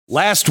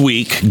Last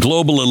week,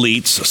 global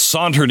elites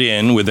sauntered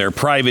in with their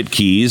private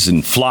keys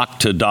and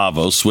flocked to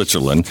Davos,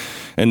 Switzerland,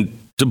 and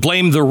to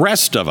blame the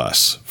rest of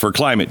us for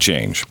climate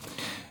change.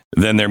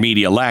 Then their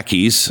media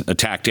lackeys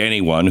attacked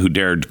anyone who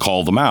dared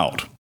call them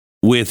out.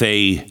 With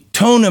a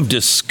tone of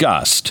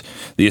disgust,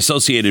 the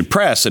Associated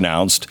Press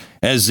announced,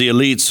 as the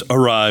elites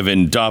arrive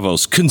in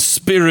Davos,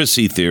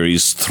 conspiracy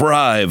theories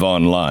thrive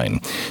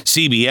online.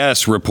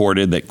 CBS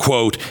reported that,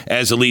 quote,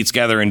 as elites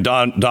gather in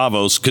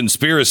Davos,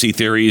 conspiracy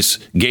theories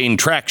gain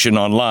traction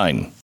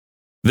online.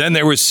 Then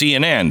there was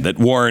CNN that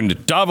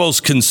warned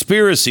Davos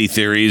conspiracy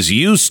theories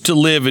used to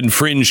live in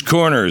fringe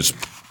corners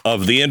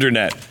of the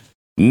internet.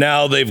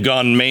 Now they've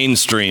gone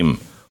mainstream.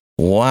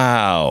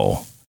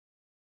 Wow.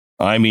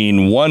 I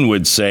mean, one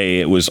would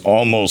say it was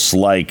almost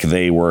like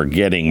they were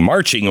getting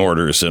marching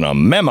orders in a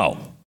memo.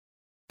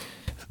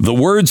 The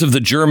words of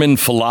the German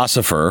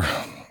philosopher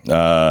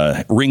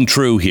ring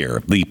true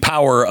here. The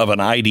power of an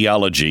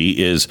ideology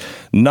is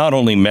not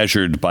only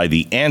measured by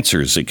the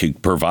answers it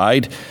could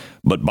provide,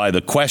 but by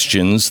the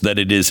questions that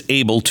it is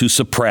able to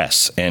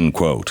suppress, end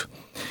quote.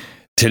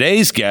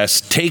 Today's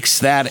guest takes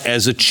that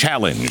as a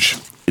challenge.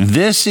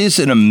 This is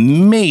an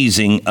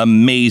amazing,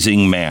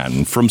 amazing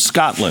man from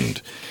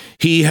Scotland.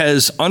 He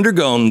has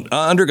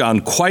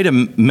undergone quite a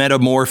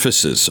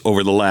metamorphosis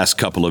over the last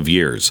couple of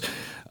years.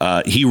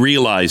 He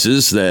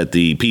realizes that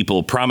the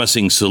people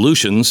promising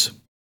solutions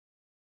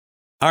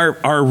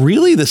are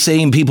really the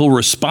same people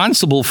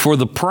responsible for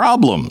the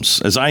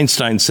problems. As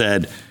Einstein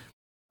said,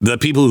 the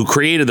people who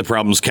created the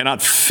problems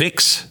cannot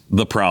fix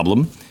the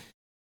problem.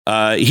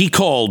 He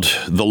called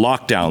the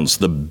lockdowns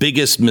the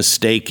biggest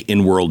mistake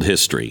in world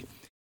history.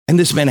 And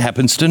this man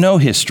happens to know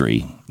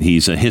history.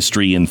 He's a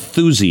history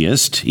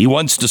enthusiast. He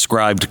once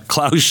described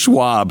Klaus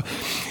Schwab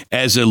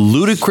as a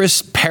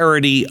ludicrous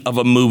parody of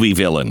a movie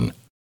villain.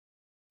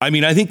 I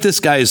mean, I think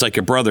this guy is like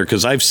a brother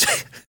because I've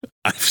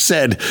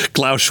said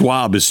Klaus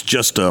Schwab is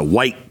just a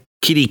white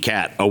kitty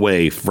cat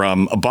away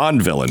from a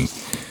Bond villain.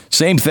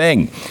 Same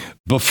thing.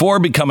 Before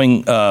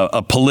becoming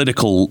a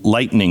political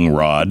lightning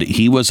rod,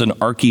 he was an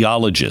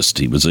archaeologist.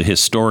 He was a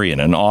historian,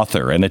 an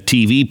author, and a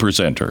TV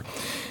presenter.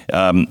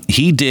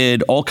 He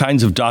did all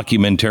kinds of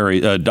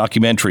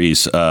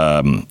documentaries.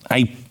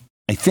 I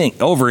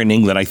think over in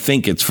England, I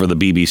think it's for the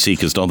BBC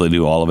because don't they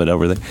do all of it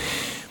over there?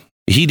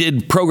 He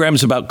did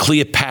programs about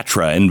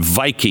Cleopatra and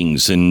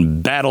Vikings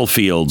and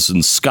battlefields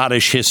and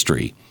Scottish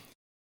history.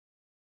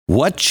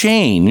 What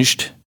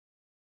changed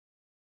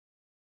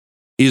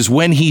is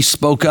when he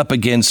spoke up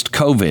against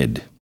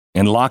COVID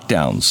and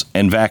lockdowns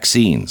and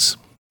vaccines.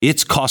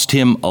 It's cost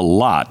him a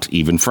lot,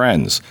 even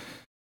friends.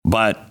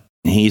 But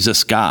he's a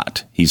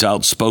Scot. He's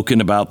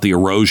outspoken about the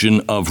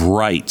erosion of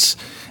rights.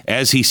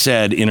 As he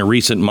said in a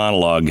recent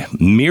monologue,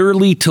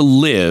 merely to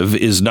live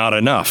is not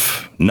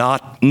enough.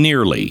 Not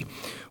nearly.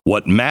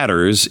 What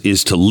matters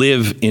is to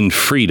live in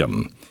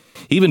freedom.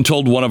 He even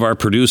told one of our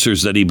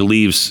producers that he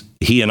believes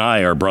he and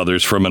I are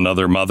brothers from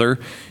another mother.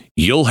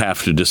 You'll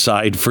have to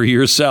decide for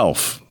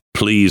yourself.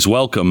 Please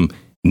welcome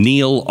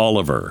Neil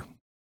Oliver.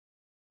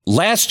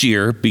 Last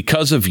year,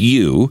 because of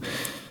you,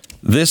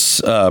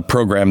 this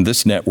program,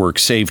 this network,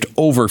 saved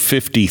over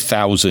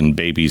 50,000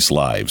 babies'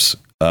 lives.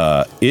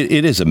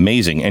 It is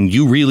amazing, and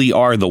you really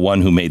are the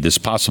one who made this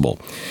possible.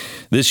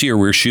 This year,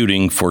 we're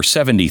shooting for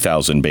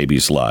 70,000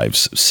 babies'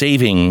 lives,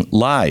 saving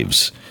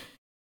lives.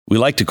 We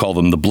like to call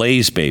them the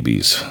Blaze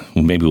babies.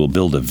 Maybe we'll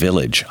build a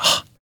village.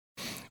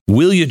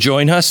 Will you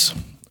join us?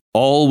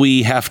 All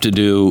we have to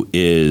do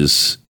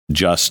is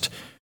just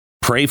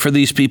pray for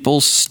these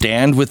people,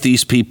 stand with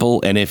these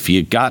people, and if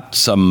you got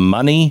some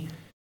money,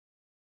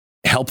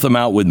 help them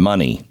out with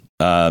money.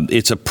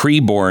 It's a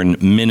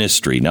preborn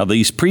ministry. Now,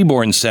 these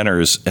preborn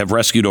centers have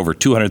rescued over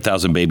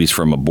 200,000 babies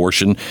from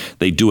abortion.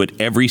 They do it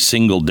every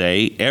single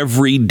day.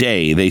 Every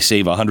day, they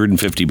save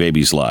 150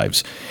 babies'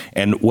 lives.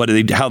 And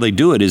how they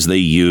do it is they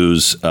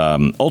use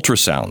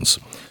ultrasounds.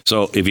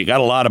 So if you got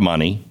a lot of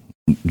money,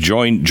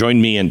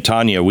 join me and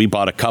Tanya. We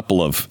bought a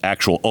couple of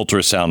actual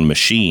ultrasound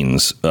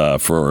machines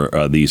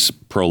for these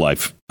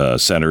pro-life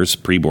centers,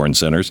 preborn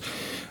centers.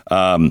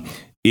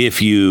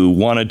 If you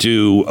want to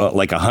do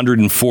like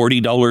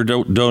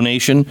 $140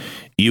 donation,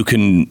 you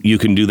can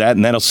do that,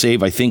 and that'll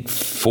save, I think,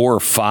 4 or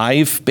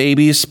 5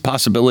 babies,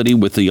 possibility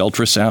with the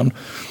ultrasound.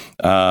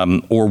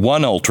 Or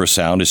one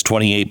ultrasound is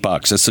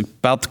 $28. That's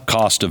about the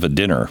cost of a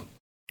dinner.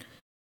 If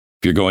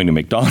you're going to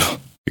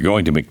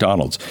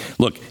McDonald's.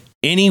 Look,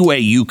 any way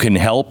you can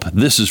help,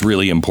 this is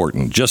really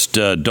important. Just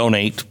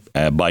donate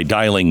by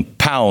dialing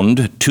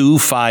pound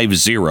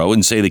 250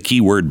 and say the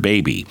keyword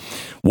baby.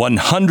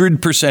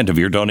 100% of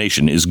your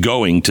donation is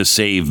going to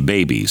save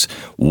babies.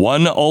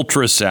 One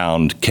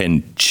ultrasound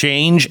can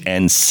change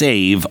and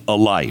save a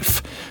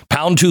life.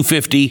 Pound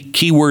 250,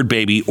 keyword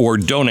baby, or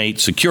donate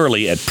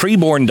securely at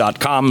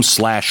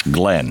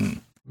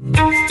preborn.com/Glenn.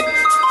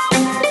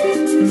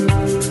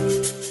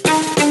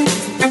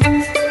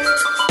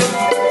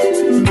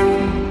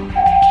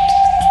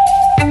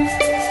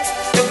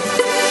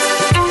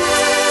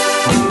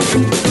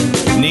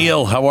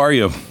 Neil, how are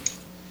you?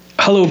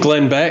 Hello,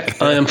 Glenn Beck.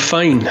 I am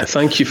fine.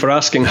 Thank you for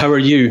asking. How are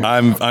you?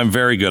 I'm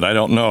very good. I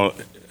don't know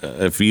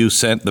if you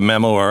sent the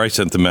memo or I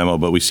sent the memo,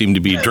 but we seem to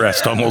be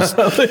dressed almost.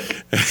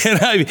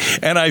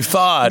 and I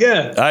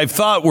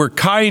thought we're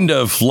kind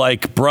of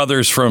like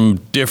brothers from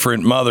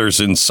different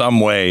mothers in some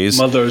ways.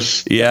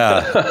 Mothers.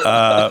 Yeah.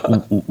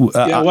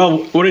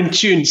 Well, we're in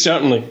tune,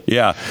 certainly.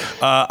 Yeah.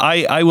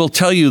 I will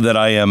tell you that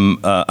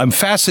I'm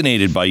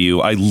fascinated by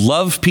you. I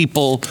love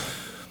people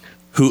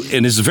who,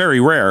 and it's very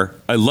rare,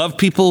 I love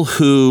people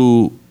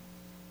who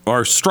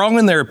are strong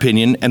in their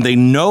opinion and they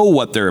know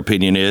what their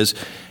opinion is,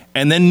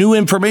 and then new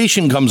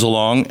information comes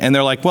along and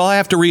they're like, well, I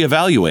have to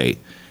reevaluate.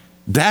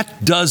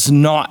 That does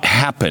not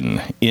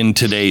happen in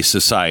today's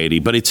society,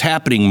 but it's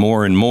happening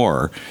more and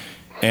more.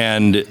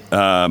 And,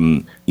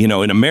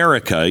 in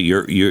America,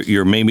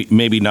 you're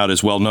maybe not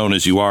as well known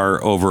as you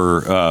are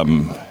over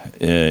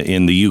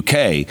in the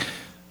UK,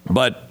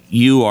 but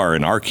you are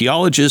an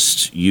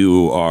archaeologist,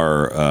 you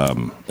are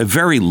a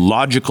very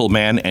logical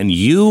man, and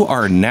you've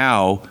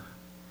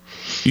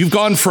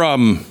gone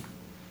from,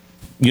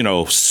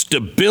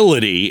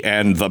 stability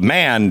and the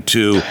man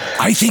to,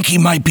 I think he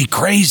might be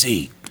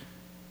crazy.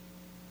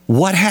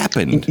 What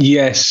happened?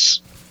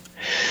 Yes.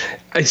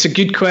 It's a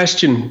good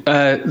question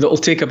that'll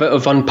take a bit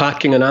of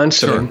unpacking and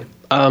answering. Sure.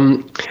 I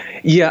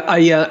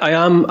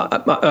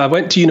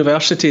went to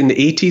university in the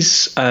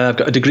 80s. I've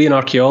got a degree in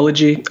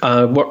archaeology.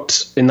 I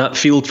worked in that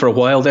field for a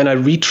while. Then I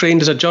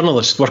retrained as a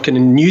journalist, working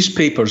in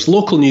newspapers,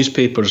 local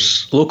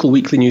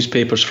weekly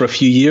newspapers for a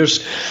few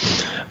years.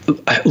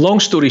 Long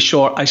story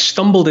short, I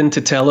stumbled into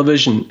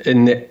television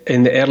in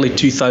the early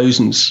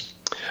 2000s,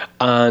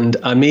 and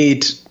I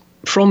made,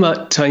 from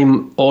that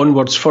time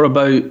onwards, for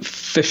about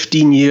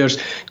 15 years,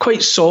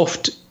 quite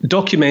soft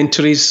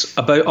documentaries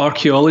about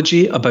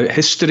archaeology, about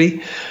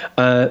history,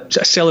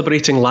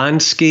 celebrating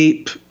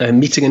landscape,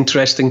 meeting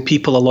interesting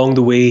people along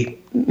the way.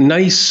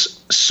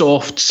 Nice,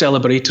 soft,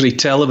 celebratory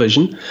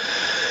television.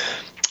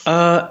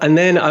 And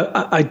then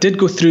I did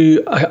go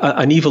through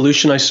an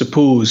evolution, I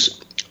suppose,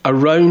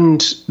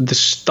 around the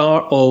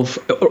start of,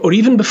 or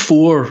even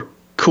before,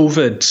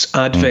 COVID's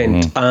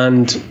advent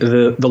and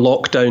the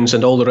lockdowns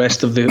and all the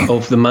rest of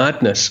the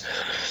madness.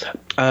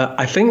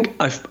 I think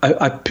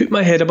I put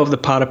my head above the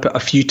parapet a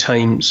few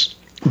times.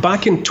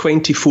 Back in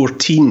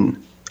 2014,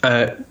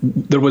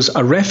 there was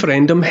a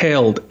referendum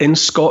held in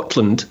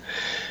Scotland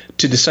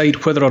to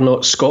decide whether or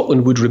not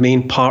Scotland would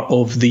remain part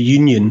of the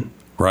Union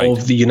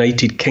of the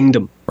United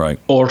Kingdom,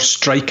 or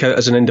strike out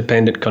as an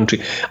independent country.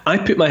 I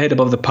put my head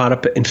above the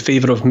parapet in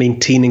favour of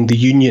maintaining the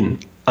Union.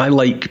 I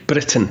like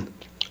Britain,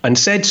 and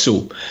said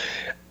so,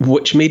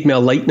 which made me a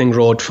lightning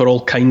rod for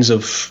all kinds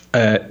of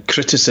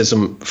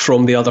criticism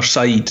from the other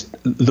side,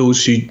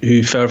 those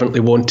who fervently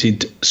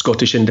wanted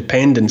Scottish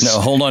independence. Now,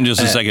 hold on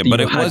just a second,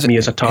 but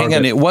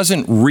it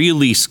wasn't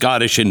really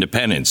Scottish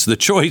independence. The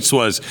choice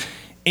was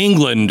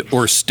England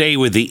or stay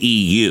with the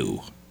EU,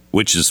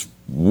 which is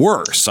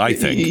worse, I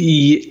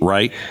think,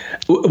 right?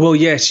 Well,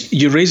 yes,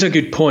 you raise a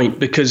good point,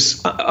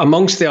 because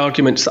amongst the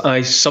arguments that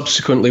I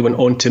subsequently went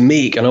on to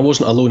make, and I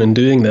wasn't alone in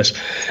doing this,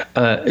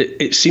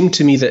 it seemed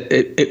to me that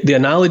the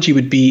analogy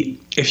would be,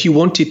 if you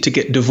wanted to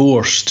get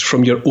divorced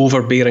from your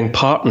overbearing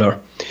partner,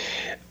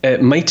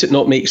 might it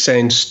not make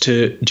sense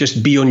to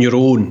just be on your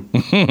own,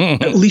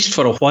 at least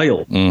for a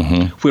while,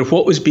 where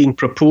what was being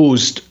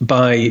proposed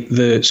by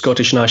the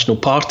Scottish National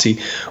Party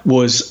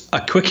was a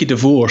quickie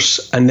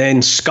divorce and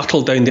then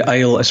scuttle down the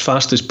aisle as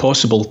fast as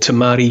possible to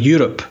marry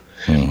Europe,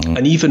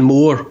 an even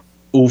more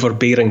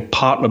overbearing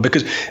partner.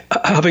 Because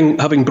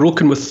having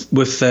broken with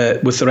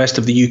the rest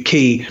of the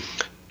UK,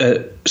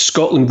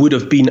 Scotland would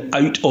have been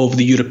out of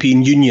the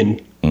European Union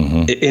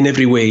in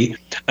every way,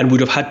 and would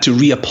have had to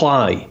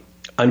reapply,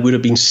 and would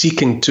have been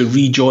seeking to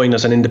rejoin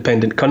as an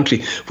independent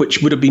country,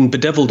 which would have been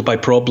bedeviled by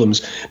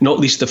problems, not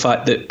least the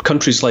fact that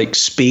countries like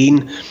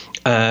Spain,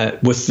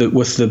 with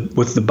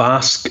the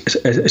Basque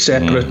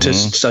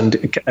separatists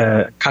and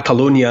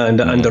Catalonia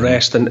and the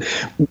rest, and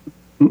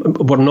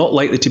were not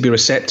likely to be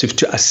receptive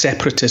to a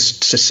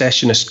separatist,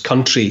 secessionist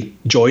country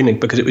joining,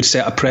 because it would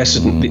set a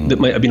precedent that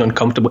might have been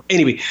uncomfortable.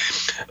 Anyway,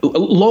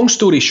 long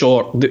story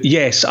short,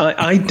 yes,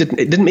 it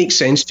didn't make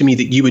sense to me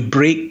that you would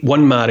break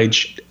one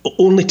marriage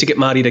only to get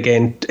married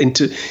again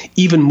into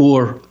even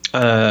more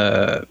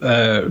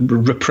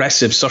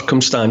repressive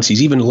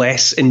circumstances, even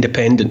less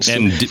independence,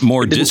 and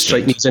more distant. It didn't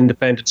strike me as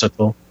independence at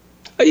all.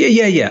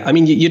 Yeah. I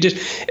mean, you just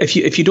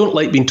if you don't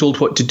like being told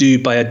what to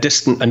do by a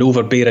distant and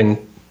overbearing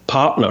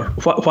partner,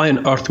 why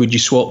on earth would you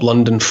swap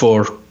London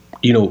for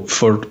the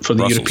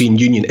Brussels. European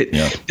Union? It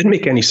didn't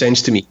make any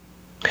sense to me.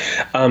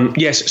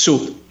 Yes,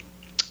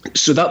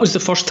 so that was the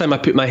first time I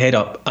put my head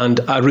up,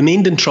 and I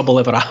remained in trouble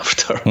ever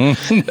after,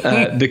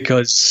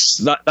 because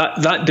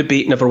that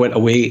debate never went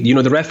away.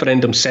 The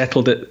referendum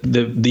settled it.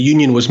 The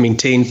union was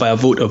maintained by a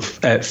vote of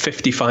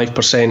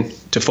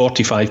 55% to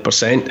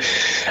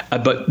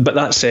 45%. But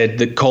that said,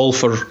 the call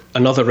for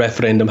another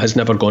referendum has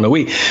never gone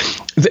away.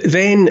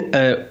 Then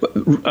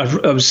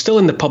I was still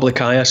in the public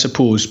eye, I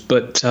suppose,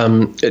 but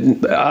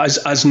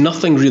as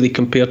nothing really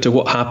compared to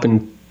what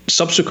happened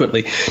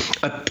subsequently.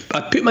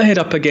 I put my head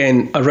up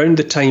again around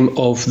the time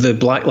of the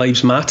Black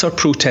Lives Matter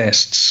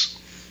protests,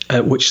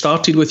 which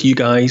started with you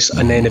guys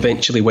and then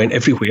eventually went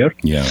everywhere.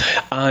 Yeah.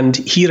 And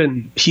here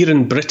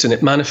in Britain,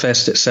 it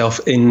manifests itself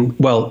in,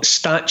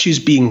 statues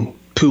being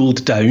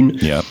pulled down,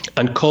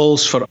 and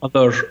calls for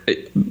other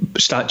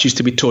statues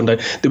to be torn down.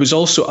 There was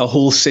also a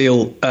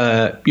wholesale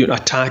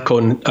attack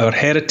on our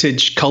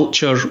heritage,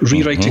 culture,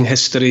 rewriting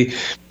history,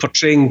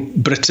 portraying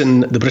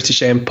Britain, the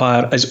British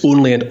Empire, as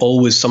only and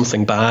always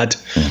something bad.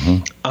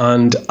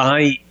 And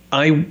I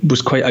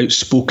was quite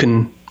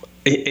outspoken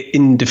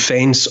in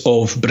defence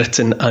of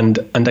Britain and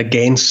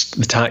against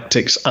the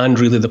tactics and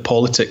really the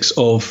politics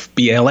of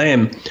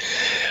BLM.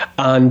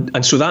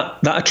 And so that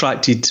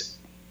attracted...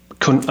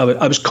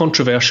 I was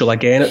controversial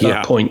again at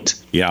that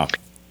point. Yeah.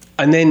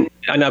 And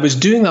I was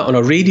doing that on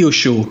a radio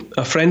show.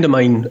 A friend of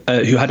mine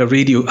who has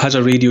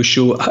a radio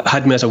show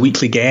had me as a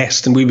weekly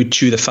guest, and we would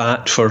chew the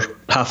fat for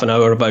half an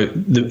hour about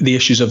the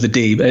issues of the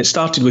day. But it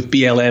started with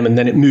BLM, and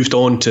then it moved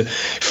on to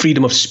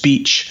freedom of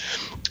speech,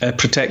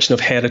 protection of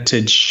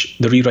heritage,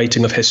 the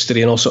rewriting of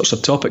history, and all sorts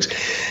of topics.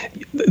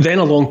 Then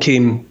along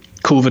came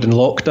COVID and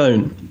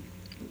lockdown,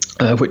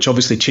 which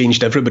obviously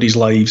changed everybody's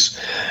lives.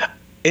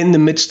 In the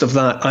midst of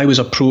that, I was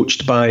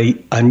approached by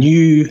a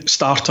new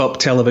startup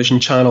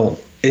television channel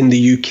in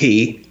the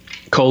UK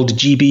called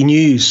GB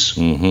News.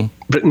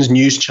 Britain's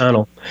news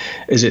channel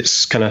is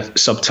its kind of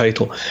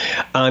subtitle.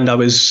 And I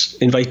was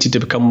invited to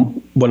become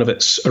one of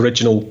its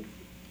original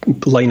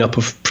lineup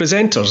of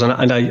presenters.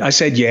 And I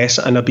said yes,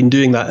 and I've been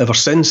doing that ever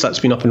since. That's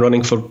been up and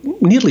running for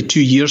nearly 2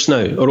 years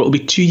now, or it'll be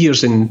 2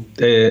 years in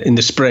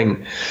the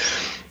spring.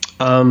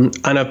 And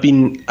I've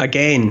been,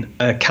 again,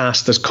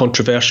 cast as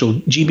controversial.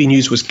 GB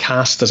News was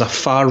cast as a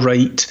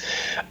far-right,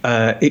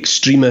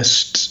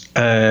 extremist,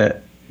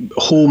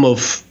 home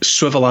of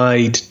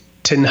swivel-eyed,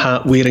 tin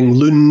hat-wearing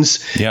loons,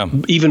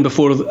 even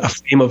before a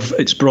frame of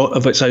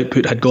its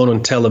output had gone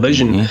on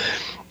television.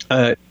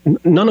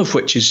 None of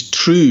which is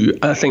true,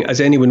 I think,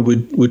 as anyone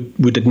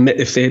would admit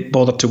if they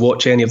bothered to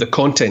watch any of the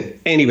content.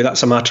 Anyway,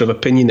 that's a matter of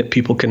opinion that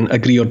people can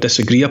agree or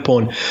disagree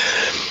upon.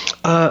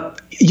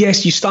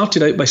 Yes, you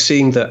started out by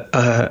saying that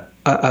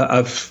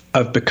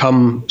I've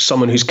become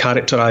someone who's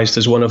characterised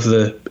as one of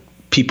the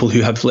people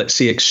who have, let's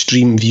say,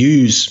 extreme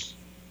views.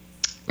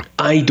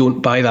 I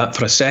don't buy that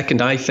for a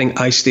second. I think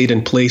I stayed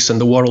in place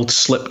and the world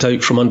slipped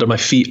out from under my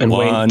feet and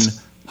went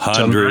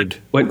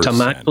to a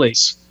mad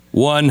place.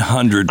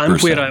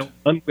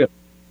 100%.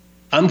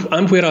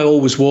 I'm where I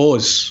always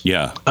was.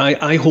 Yeah.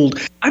 I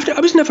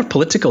was never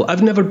political.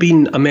 I've never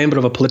been a member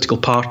of a political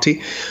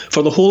party.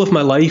 For the whole of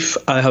my life,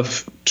 I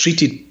have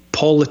treated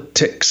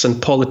politics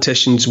and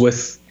politicians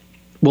with,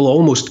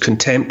 almost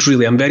contempt,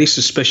 really. I'm very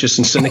suspicious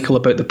and cynical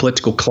about the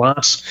political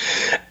class.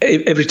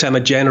 Every time a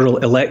general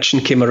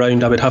election came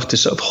around, I would have to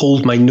sort of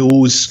hold my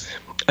nose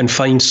and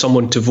find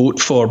someone to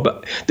vote for.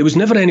 But there was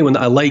never anyone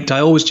that I liked.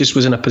 I always just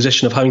was in a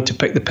position of having to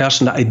pick the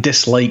person that I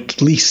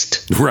disliked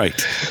least.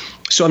 Right.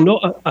 So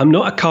I'm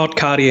not a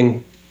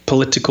card-carrying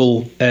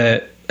political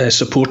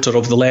supporter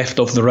of the left,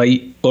 of the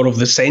right, or of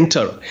the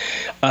centre.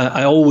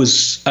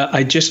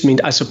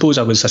 I suppose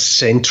I was a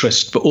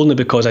centrist, but only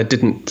because I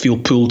didn't feel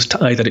pulled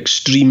to either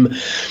extreme.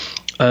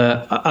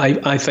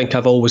 I think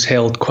I've always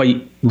held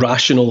quite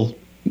rational,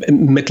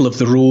 middle of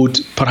the road,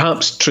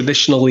 perhaps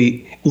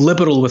traditionally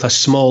liberal with a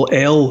small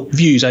L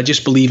views. I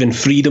just believe in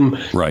freedom,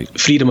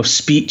 freedom of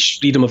speech,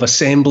 freedom of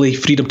assembly,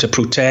 freedom to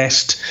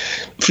protest,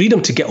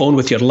 freedom to get on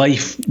with your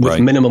life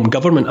with minimum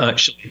government,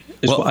 actually,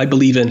 is what I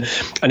believe in.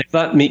 And if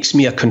that makes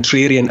me a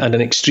contrarian and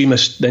an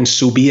extremist, then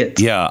so be it.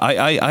 Yeah,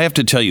 I have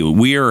to tell you,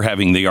 we are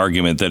having the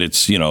argument that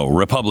it's,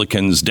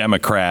 Republicans,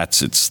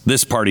 Democrats, it's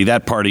this party,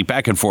 that party,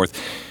 back and forth.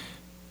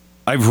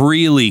 I've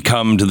really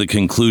come to the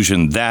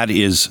conclusion that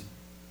is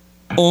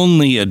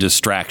only a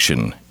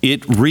distraction.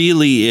 It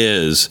really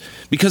is,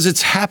 because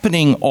it's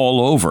happening all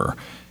over.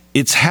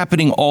 It's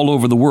happening all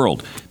over the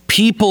world.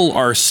 People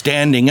are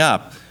standing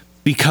up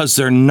because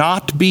they're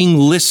not being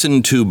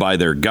listened to by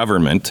their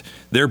government.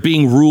 They're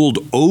being ruled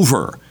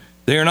over.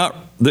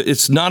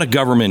 It's not a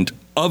government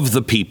of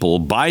the people,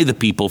 by the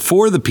people,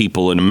 for the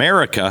people in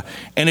America,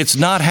 and it's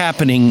not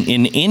happening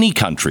in any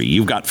country.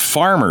 You've got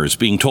farmers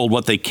being told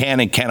what they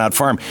can and cannot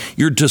farm.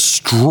 You're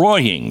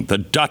destroying the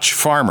Dutch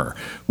farmer,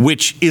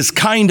 which is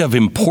kind of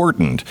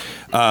important.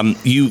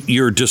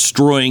 You're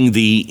destroying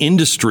the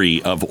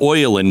industry of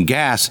oil and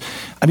gas.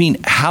 I mean,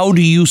 how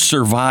do you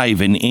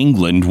survive in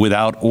England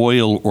without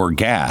oil or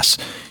gas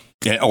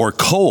or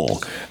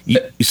coal?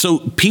 So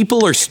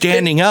people are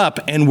standing up,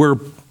 and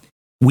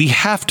we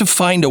have to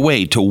find a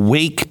way to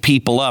wake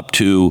people up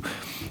to,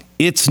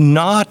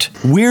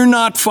 we're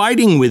not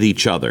fighting with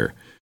each other.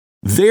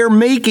 They're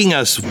making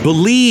us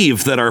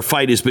believe that our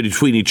fight is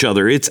between each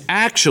other. It's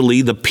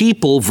actually the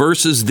people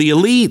versus the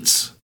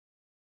elites.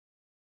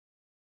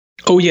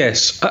 Oh,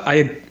 yes.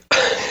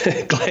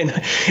 Glenn,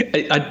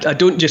 I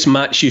don't just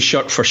match you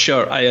shirt for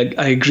shirt. I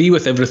agree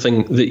with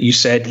everything that you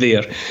said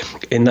there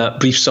in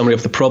that brief summary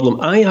of the problem.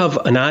 I have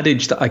an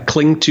adage that I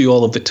cling to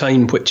all of the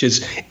time, which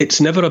is,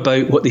 it's never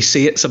about what they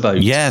say it's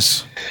about.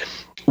 Yes.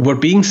 we're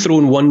being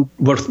thrown one.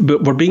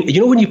 We're being.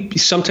 You know when you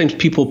sometimes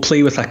people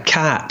play with a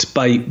cat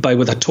by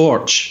with a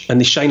torch and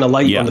they shine a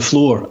light on the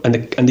floor and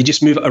they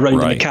just move it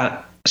around and the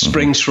cat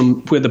springs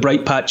from where the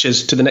bright patch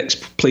is to the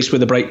next place where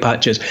the bright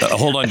patch is.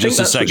 Hold on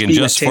just a second.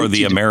 Just for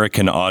the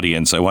American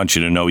audience, I want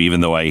you to know, even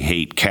though I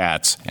hate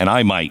cats, and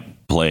I might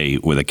play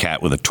with a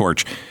cat with a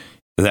torch,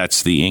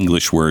 that's the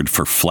English word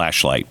for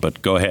flashlight.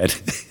 But go ahead.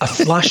 A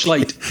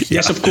flashlight.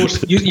 Yes, of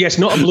course. Yes,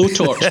 not a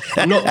blowtorch.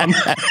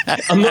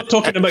 I'm not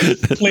talking about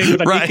playing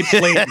with a naked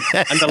flame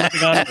and a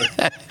living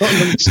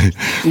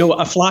animal. No,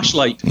 a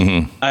flashlight.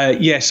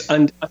 Yes,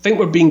 and I think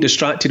we're being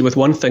distracted with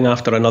one thing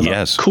after another.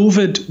 Yes.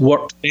 COVID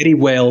worked very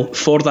well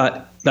for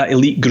that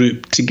elite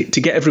group to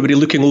get everybody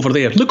looking over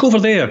there. Look over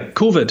there,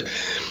 COVID.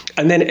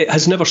 And then it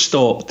has never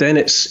stopped. Then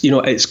it's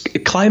a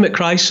climate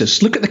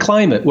crisis. Look at the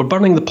climate. We're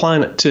burning the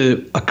planet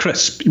to a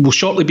crisp. It will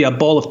shortly be a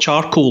ball of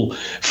charcoal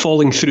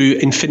falling through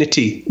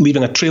infinity,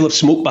 leaving a trail of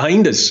smoke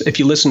behind us. If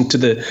you listen to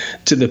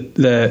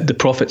the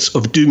prophets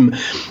of doom,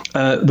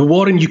 the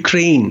war in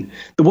Ukraine.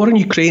 The war in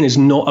Ukraine is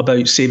not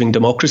about saving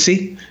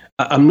democracy.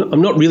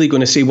 I'm not really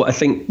going to say what I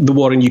think the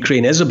war in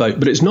Ukraine is about,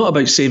 but it's not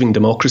about saving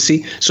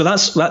democracy. So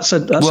that's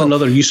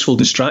another useful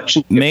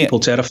distraction to get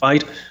people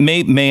terrified.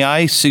 May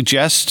I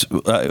suggest?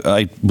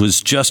 I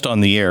was just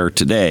on the air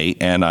today,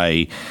 and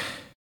I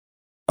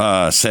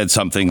said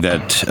something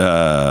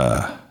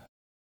that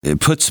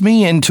it puts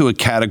me into a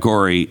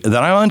category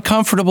that I'm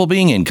uncomfortable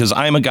being in, because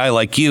I'm a guy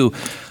like you.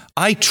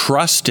 I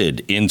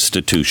trusted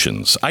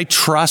institutions. I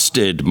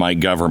trusted my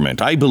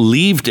government. I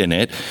believed in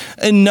it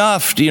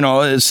enough,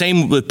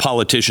 same with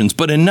politicians,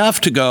 but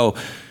enough to go,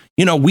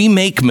 we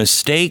make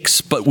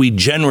mistakes, but we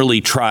generally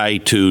try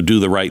to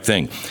do the right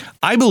thing.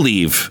 I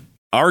believe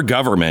our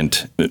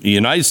government, the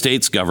United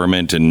States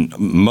government, and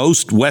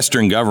most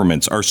Western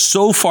governments are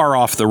so far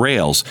off the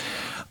rails.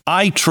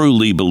 I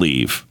truly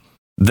believe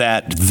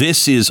that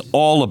this is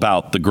all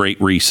about the Great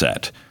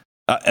Reset.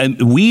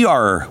 And we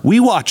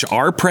watch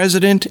our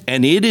president,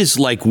 and it is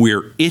like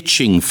we're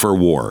itching for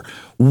war.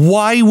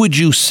 Why would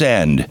you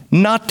send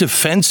not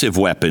defensive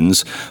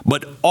weapons,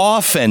 but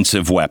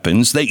offensive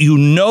weapons that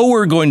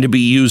are going to be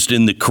used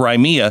in the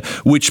Crimea,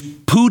 which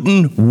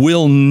Putin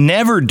will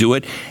never do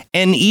it?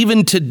 And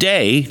even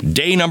today,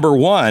 day number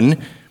 1,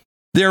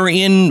 they're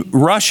in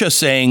Russia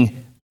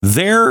saying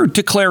they're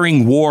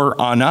declaring war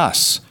on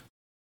us.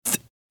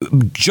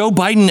 Joe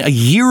Biden a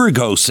year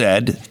ago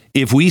said,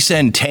 if we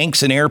send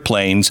tanks and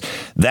airplanes,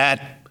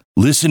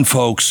 listen,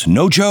 folks,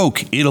 no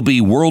joke, it'll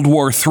be World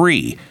War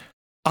III.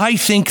 I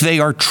think they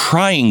are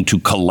trying to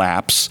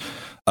collapse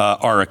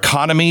our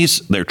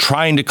economies. They're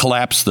trying to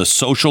collapse the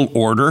social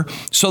order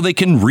so they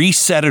can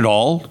reset it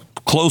all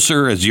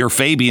closer, as your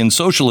Fabian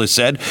socialist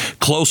said,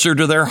 closer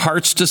to their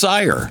heart's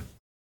desire.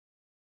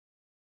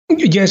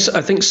 Yes,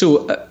 I think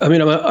so. I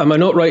mean, am I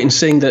not right in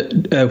saying that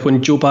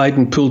when Joe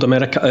Biden pulled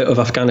America out of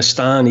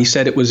Afghanistan, he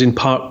said it was in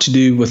part to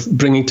do with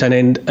bringing to an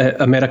end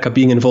America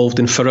being involved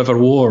in forever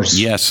wars?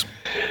 Yes.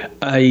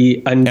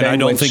 I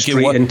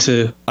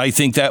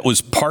think that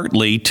was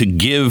partly to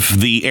give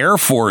the Air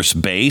Force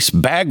base,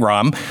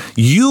 Bagram.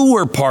 You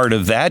were part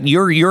of that.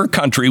 Your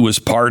country was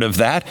part of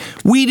that.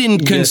 We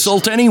didn't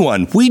consult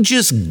anyone. We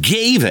just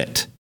gave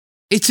it.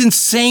 It's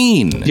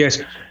insane.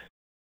 Yes.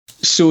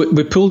 So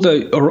we pulled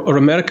out, or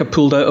America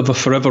pulled out of a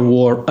forever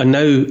war, and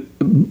now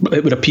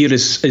it would appear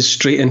is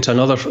straight into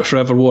another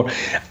forever war.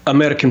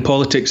 American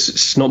politics,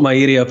 it's not my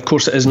area. Of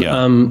course it isn't.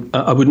 Yeah.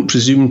 I wouldn't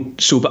presume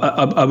so, but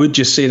I would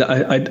just say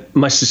that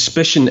my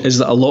suspicion is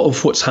that a lot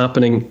of what's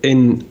happening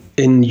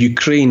in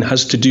Ukraine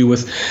has to do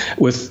with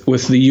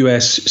the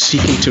US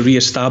seeking to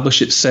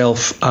reestablish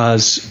itself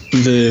as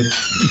a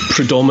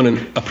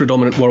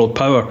predominant world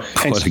power.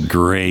 What a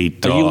great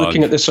dog. Are you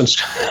looking at this one?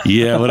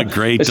 Yeah, what a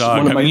great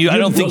dog. I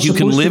don't think you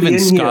can live in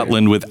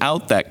Scotland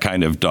without that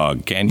kind of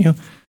dog, can you?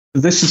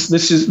 This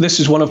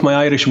is one of my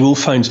Irish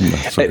wolfhounds.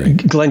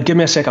 Glenn, give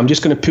me a sec. I'm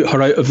just going to put her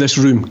out of this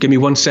room. Give me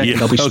 1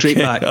 second. I'll be straight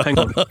back. Hang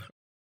on.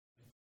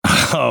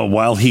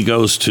 While he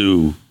goes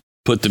to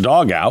put the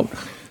dog out,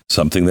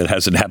 something that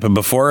hasn't happened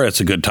before, it's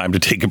a good time to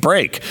take a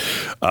break.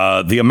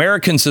 The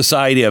American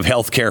Society of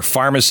Healthcare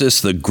Pharmacists,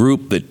 the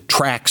group that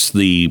tracks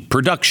the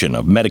production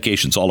of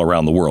medications all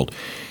around the world,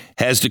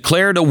 has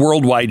declared a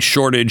worldwide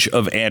shortage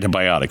of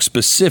antibiotics,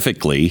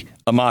 specifically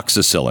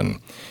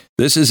amoxicillin.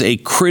 This is a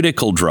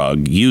critical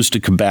drug used to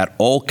combat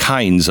all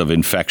kinds of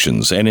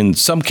infections, and in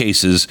some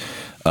cases,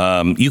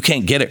 you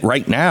can't get it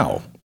right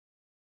now.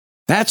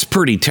 That's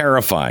pretty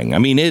terrifying. I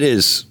mean,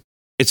 it's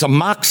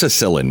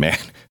amoxicillin, man.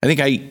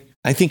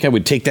 I think I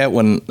would take that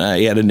when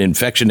I had an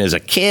infection as a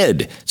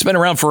kid. It's been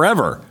around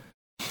forever.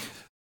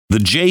 The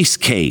Jace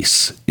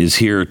case is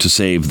here to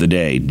save the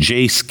day.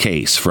 Jace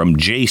case from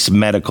Jace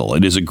Medical.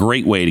 It is a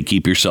great way to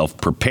keep yourself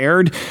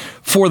prepared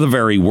for the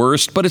very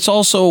worst, but it's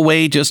also a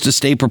way just to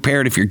stay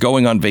prepared if you're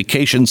going on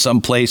vacation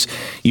someplace.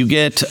 You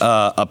get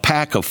a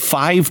pack of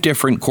 5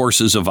 different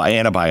courses of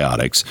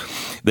antibiotics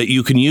that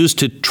you can use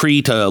to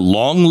treat a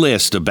long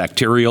list of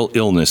bacterial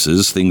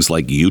illnesses, things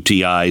like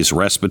UTIs,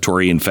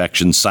 respiratory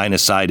infections,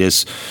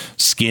 sinusitis,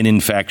 skin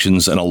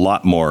infections, and a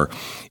lot more.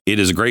 It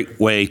is a great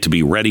way to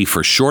be ready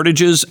for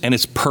shortages, and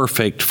it's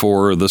perfect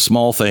for the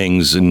small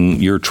things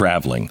in your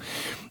traveling.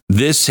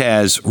 This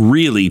has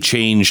really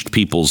changed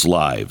people's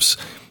lives.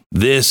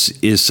 This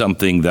is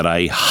something that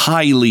I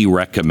highly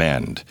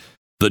recommend.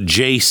 The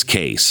Jase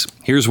case.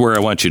 Here's where I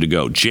want you to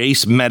go.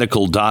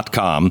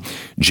 JaseMedical.com.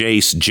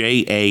 Jase,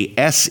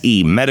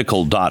 Jase,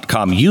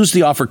 medical.com. Use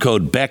the offer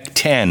code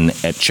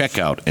BECK10 at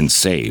checkout and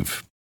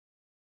save.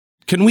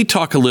 Can we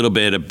talk a little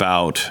bit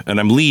about, and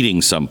I'm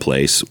leading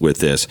someplace with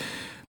this,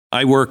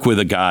 I work with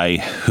a guy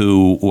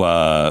who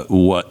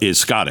is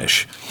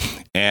Scottish.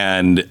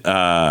 And,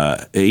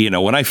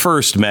 when I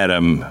first met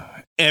him,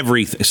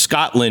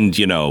 Scotland,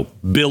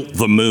 built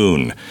the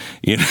moon.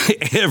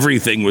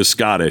 Everything was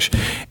Scottish.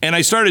 And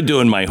I started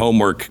doing my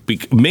homework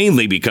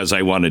mainly because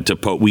I wanted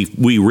to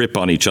we rip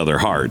on each other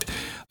hard.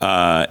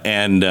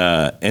 And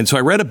so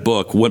I read a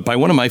book by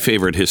one of my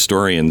favorite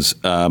historians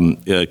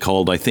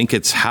called, I think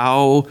it's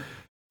How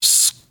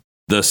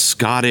the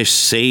Scottish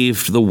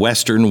Saved the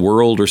Western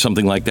World or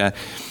something like that.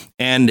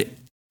 And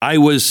I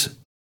was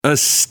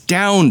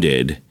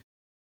astounded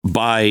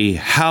by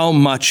how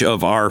much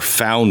of our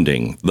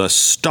founding, the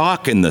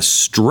stock and the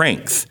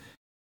strength,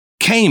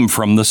 came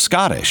from the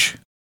Scottish.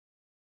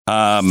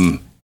 I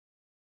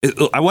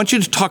want you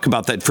to talk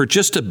about that for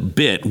just a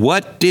bit.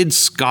 What did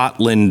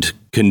Scotland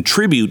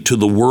contribute to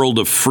the world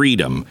of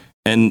freedom?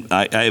 And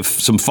I have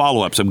some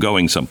follow-ups. I'm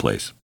going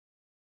someplace.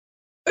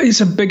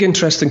 It's a big,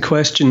 interesting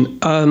question.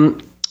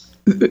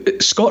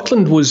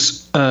 Scotland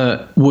is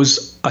a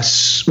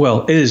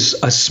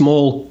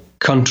small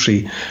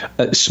country,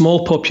 a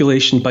small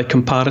population by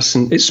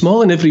comparison. It's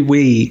small in every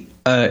way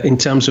in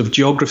terms of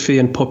geography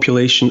and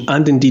population,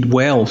 and indeed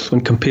wealth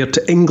when compared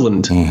to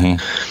England.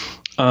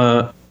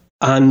 Mm-hmm.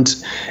 And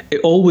it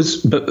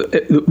always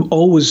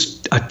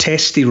a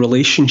testy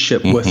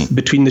relationship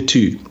between the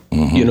two.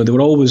 Mm-hmm. They were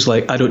always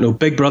like, I don't know,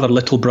 big brother,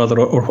 little brother,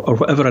 or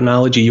whatever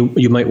analogy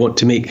you might want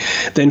to make.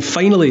 Then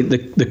finally,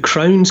 the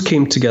crowns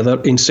came together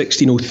in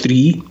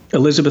 1603.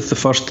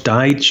 Elizabeth I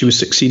died. She was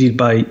succeeded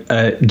by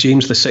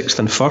James VI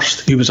and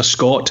First, who was a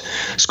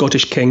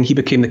Scottish king. He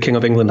became the King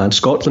of England and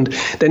Scotland.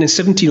 Then in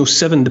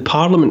 1707, the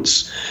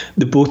parliaments,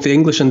 both the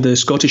English and the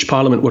Scottish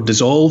Parliament, were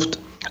dissolved.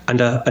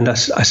 And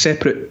a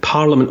separate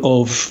parliament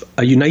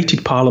a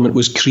united parliament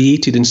was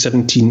created in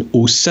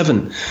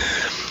 1707.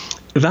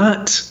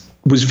 That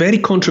was very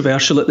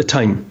controversial at the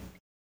time.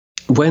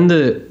 When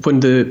the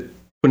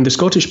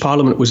Scottish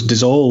Parliament was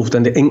dissolved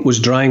and the ink was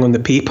drying on the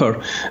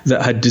paper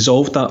that had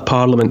dissolved that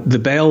Parliament, the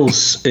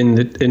bells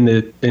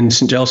in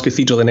St Giles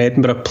Cathedral in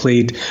Edinburgh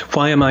played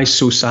 "Why Am I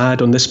So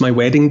Sad on This My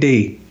Wedding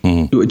Day,"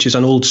 which is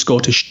an old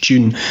Scottish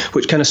tune,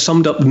 which kind of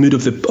summed up the mood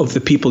of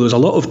the people. There was a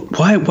lot of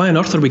why on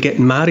earth are we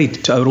getting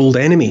married to our old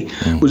enemy?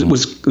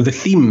 Was the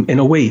theme in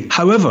a way.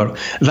 However,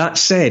 that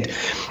said,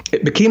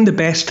 it became the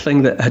best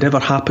thing that had ever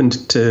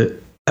happened to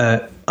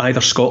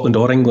either Scotland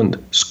or England.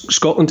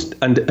 Scotland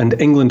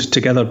and England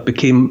together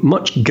became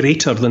much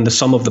greater than the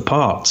sum of the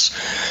parts.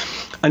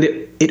 And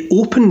it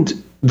opened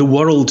the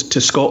world to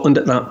Scotland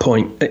at that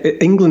point.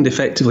 England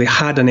effectively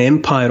had an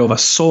empire of a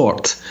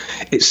sort.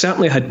 It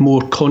certainly had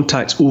more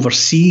contacts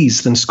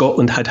overseas than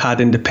Scotland had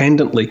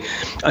independently.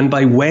 And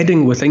by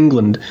wedding with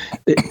England,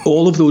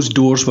 all of those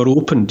doors were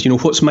opened.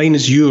 What's mine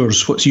is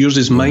yours, what's yours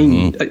is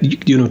mine,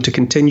 to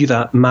continue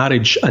that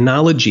marriage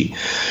analogy.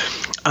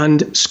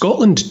 And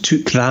Scotland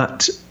took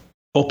that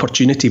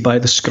opportunity by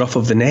the scruff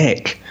of the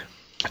neck.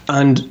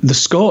 And the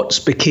Scots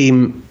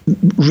became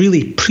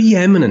really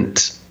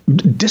preeminent,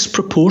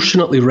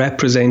 disproportionately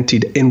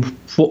represented in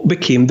what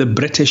became the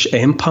British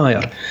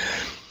Empire.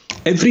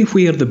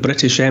 Everywhere the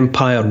British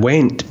Empire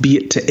went, be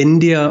it to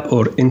India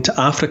or into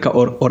Africa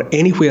or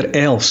anywhere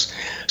else,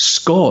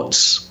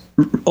 Scots,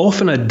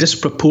 often a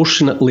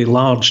disproportionately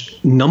large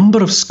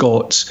number of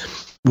Scots,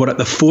 were at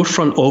the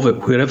forefront of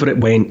it wherever it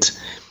went.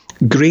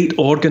 Great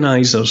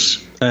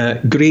organisers,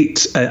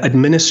 great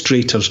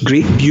administrators,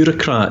 great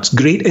bureaucrats,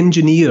 great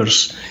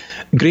engineers,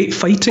 great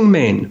fighting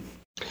men.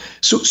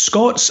 So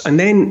Scots, and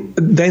then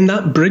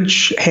that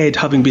bridgehead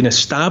having been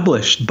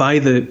established by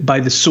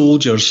the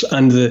soldiers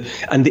and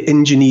the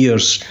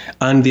engineers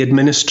and the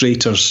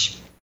administrators,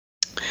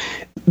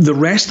 the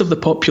rest of the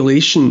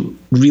population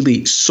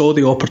really saw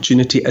the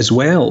opportunity as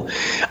well.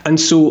 And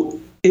so,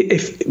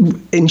 if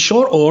in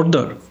short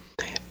order,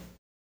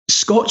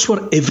 Scots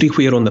were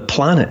everywhere on the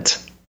planet.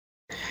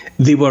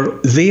 They were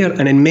there,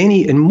 and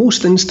in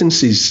most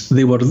instances,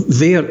 they were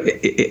there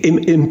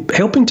in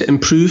helping to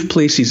improve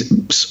places,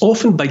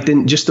 often by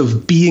dint just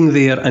of being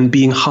there and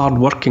being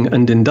hardworking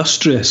and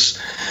industrious.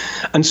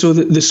 And so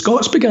the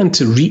Scots began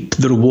to reap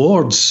the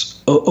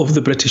rewards of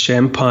the British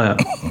Empire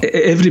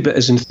every bit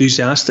as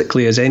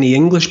enthusiastically as any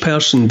English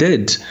person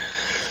did.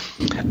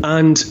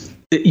 And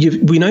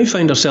we now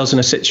find ourselves in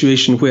a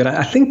situation where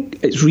I think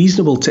it's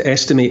reasonable to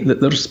estimate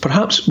that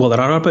there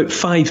are about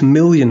 5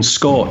 million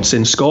Scots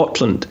in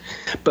Scotland,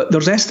 but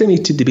there's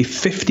estimated to be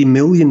 50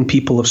 million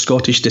people of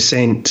Scottish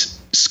descent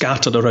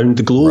scattered around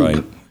the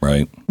globe.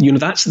 Right.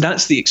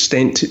 That's the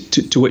extent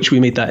to which we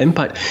made that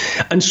impact.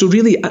 And so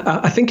really,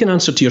 I think in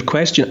answer to your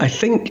question, I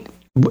think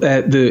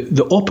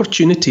the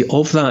opportunity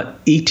of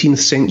that 18th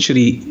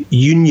century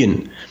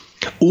union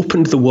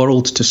opened the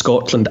world to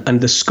Scotland,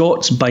 and the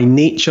Scots, by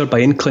nature,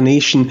 by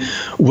inclination,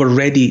 were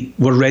ready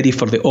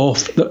for the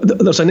off.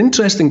 There's an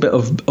interesting bit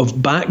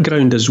of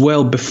background as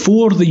well.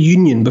 Before the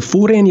Union,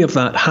 before any of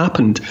that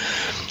happened,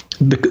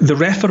 the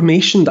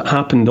Reformation that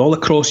happened all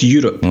across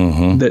Europe,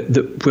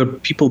 where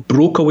people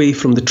broke away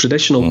from the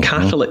traditional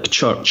Catholic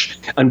Church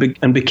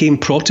and became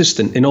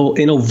Protestant in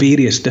all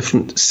various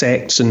different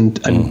sects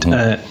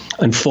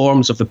and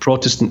forms of the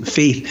Protestant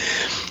faith.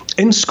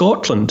 In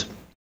Scotland,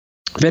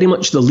 very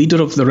much the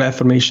leader of the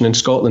Reformation in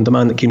Scotland, the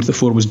man that came to the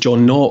fore, was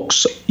John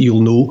Knox,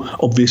 you'll know,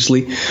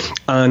 obviously.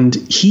 And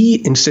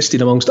he insisted,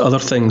 amongst other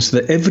things,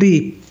 that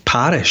every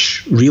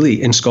parish,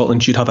 really, in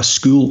Scotland should have a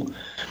school.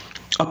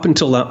 Up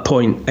until that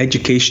point,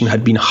 education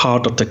had been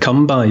harder to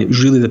come by. It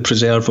was really the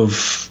preserve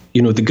of,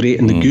 the great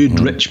and the good.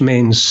 Rich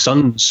men's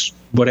sons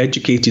were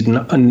educated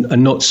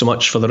and not so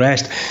much for the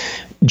rest.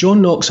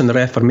 John Knox and the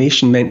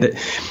Reformation meant that,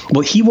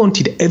 he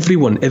wanted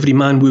everyone, every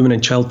man, woman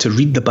and child, to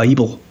read the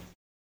Bible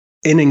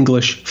in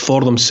English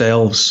for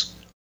themselves.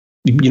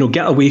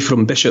 Get away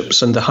from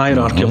bishops and the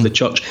hierarchy of the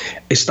church,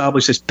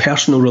 establish this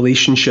personal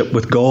relationship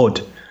with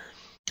God.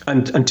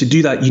 And to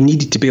do that, you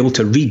needed to be able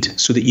to read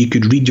so that you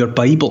could read your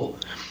Bible.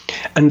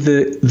 And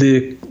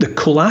the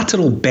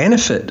collateral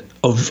benefit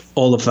of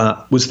all of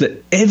that was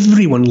that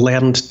everyone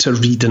learned to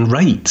read and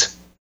write.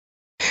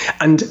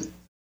 And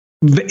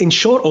in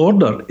short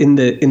order, in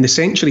the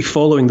century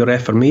following the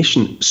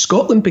Reformation,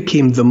 Scotland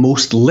became the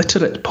most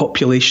literate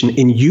population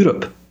in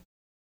Europe.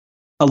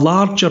 A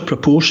larger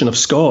proportion of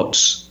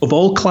Scots, of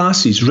all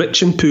classes,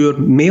 rich and poor,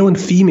 male and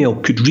female,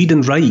 could read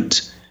and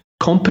write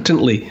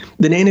competently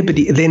than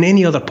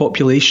any other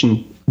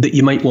population that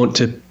you might want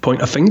to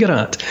point a finger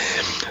at.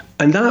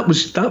 And that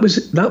was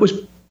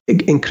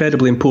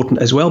incredibly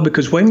important as well,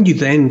 because when you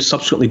then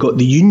subsequently got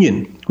the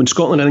Union, when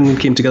Scotland and England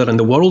came together and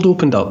the world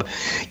opened up,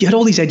 you had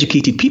all these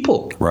educated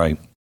people. Right.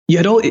 You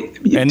had all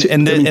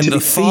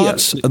the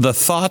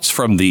thoughts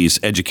from these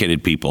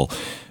educated people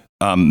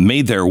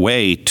made their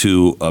way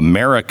to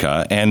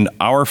America, and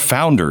our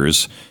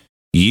founders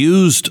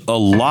used a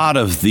lot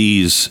of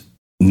these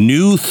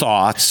new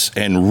thoughts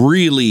and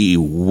really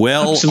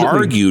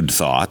well-argued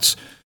thoughts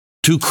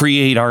to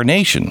create our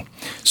nation.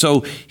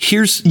 So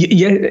here's...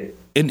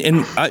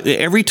 And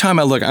every time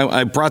I look,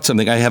 I brought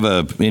something. I have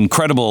an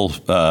incredible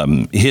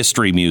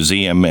history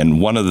museum,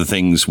 and one of the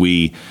things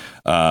we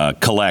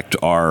collect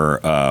are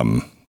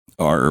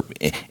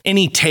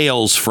any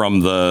tales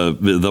from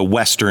the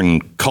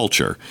Western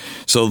culture.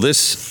 So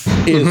this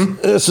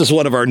is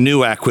one of our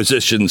new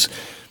acquisitions.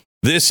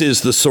 This is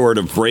the sword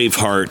of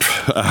Braveheart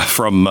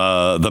from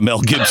the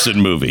Mel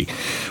Gibson movie.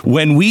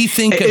 When we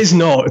think it is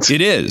not. It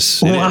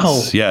is. Wow.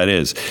 Is. Yeah, it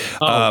is.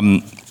 Oh.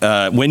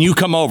 When you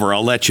come over,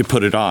 I'll let you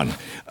put it on.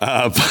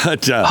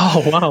 But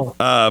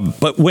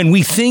when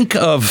we think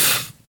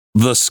of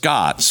the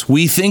Scots,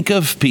 we think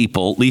of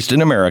people, at least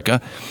in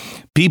America,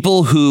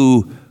 people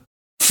who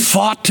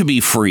fought to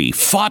be free,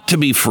 fought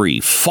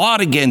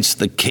against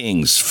the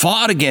kings,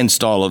 fought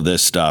against all of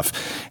this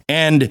stuff,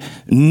 and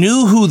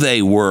knew who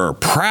they were,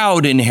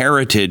 proud in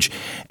heritage.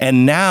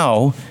 And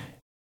now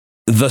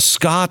the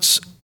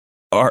Scots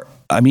are,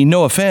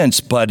 no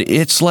offense, but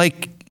it's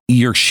like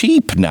you're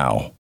sheep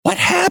now. What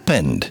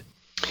happened?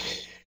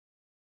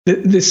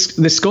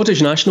 The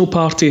Scottish National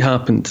Party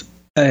happened.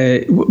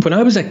 When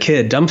I was a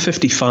kid, I'm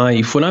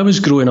 55, when I was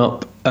growing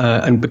up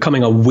and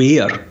becoming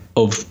aware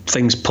of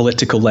things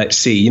political, let's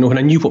say, when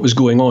I knew what was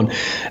going on,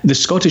 the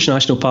Scottish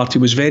National Party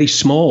was very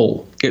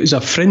small. It was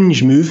a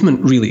fringe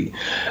movement, really,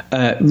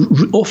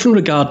 often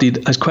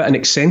regarded as quite an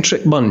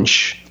eccentric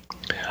bunch,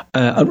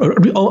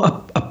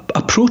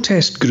 a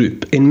protest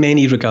group in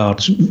many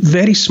regards,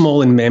 very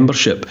small in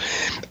membership.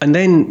 And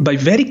then by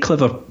very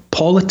clever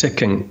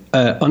politicking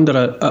under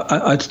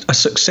a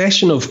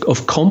succession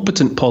of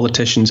competent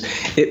politicians,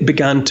 it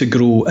began to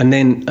grow. And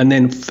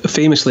then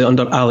famously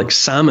under Alex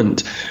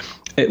Salmond,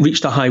 it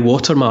reached a high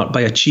watermark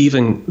by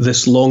achieving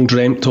this long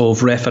dreamt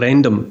of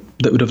referendum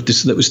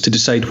that was to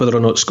decide whether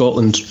or not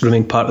Scotland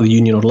remained part of the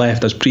Union or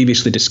left, as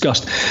previously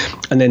discussed.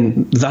 And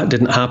then that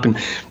didn't happen.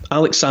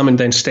 Alex Salmond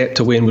then stepped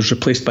away and was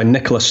replaced by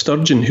Nicola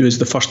Sturgeon, who is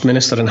the First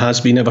Minister and has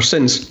been ever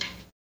since.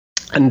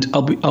 And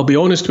I'll be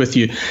honest with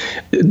you,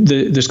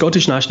 the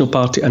Scottish National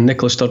Party and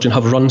Nicola Sturgeon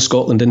have run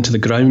Scotland into the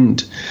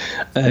ground.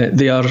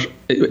 They are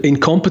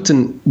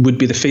incompetent, would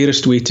be the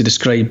fairest way to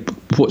describe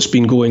what's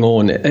been going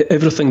on.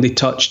 Everything they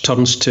touch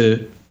turns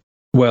to,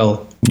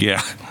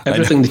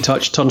 everything they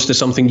touch turns to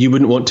something you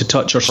wouldn't want to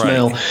touch or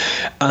smell.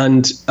 Right.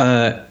 And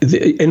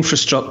the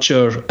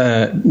infrastructure,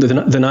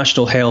 the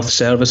National Health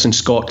Service in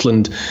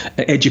Scotland,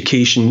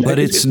 education. But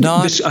it's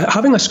not...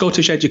 having a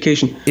Scottish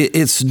education...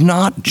 It's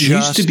not just...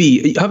 Used to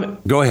be...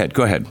 Go ahead.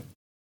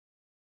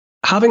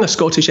 Having a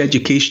Scottish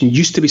education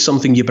used to be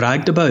something you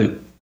bragged about.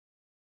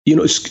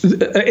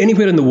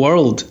 Anywhere in the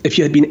world, if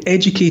you had been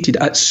educated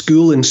at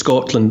school in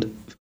Scotland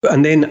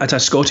and then at a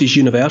Scottish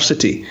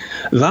university,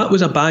 that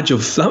was a badge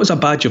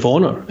of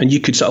honour, and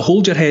you could sort of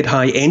hold your head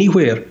high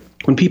anywhere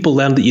when people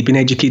learned that you'd been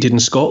educated in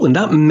Scotland,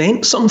 that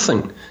meant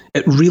something.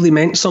 It really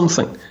meant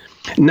something.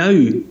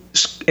 Now,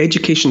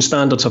 education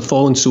standards have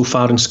fallen so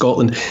far in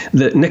Scotland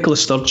that Nicola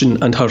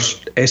Sturgeon and her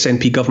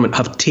SNP government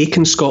have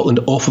taken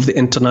Scotland off of the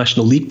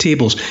international league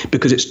tables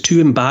because it's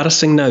too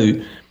embarrassing now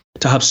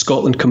to have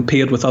Scotland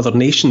compared with other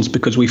nations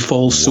because we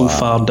fall so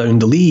far down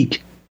the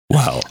league.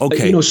 Wow.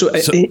 Okay.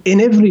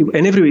 In every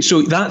way.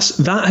 So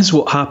that's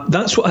what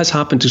has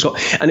happened to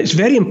Scotland, and it's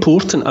very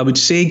important. I would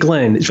say,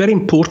 Glenn, it's very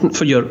important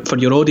for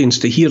your audience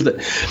to hear that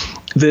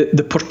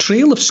the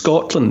portrayal of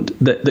Scotland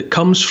that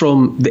comes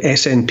from the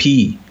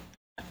SNP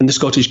and the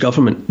Scottish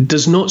government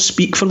does not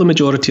speak for the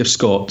majority of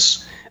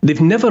Scots. They've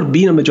never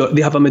been a majority.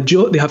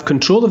 They have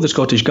control of the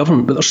Scottish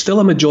government, but they're still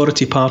a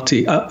majority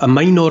party, a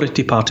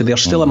minority party. They're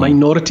still a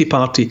minority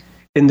party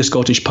in the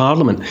Scottish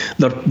Parliament.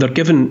 They're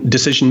given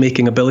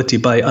decision-making ability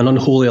by an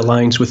unholy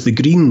alliance with the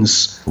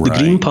Greens, the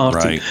Green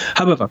Party. Right.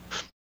 However,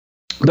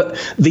 but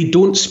they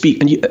don't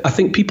speak, and I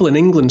think people in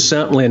England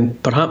certainly, and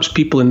perhaps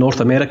people in North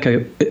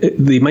America,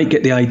 they might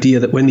get the idea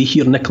that when they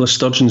hear Nicola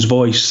Sturgeon's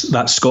voice,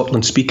 that's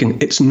Scotland speaking.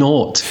 It's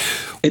not.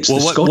 It's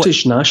the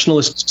Scottish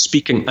nationalists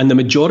speaking, and the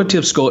majority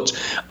of Scots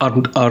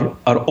are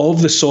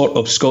of the sort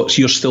of Scots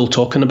you're still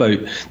talking about.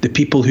 The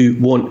people who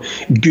want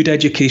good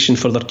education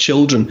for their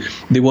children.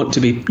 They want to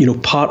be,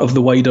 part of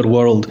the wider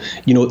world.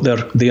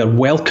 They are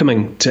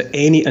welcoming to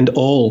any and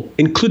all,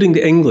 including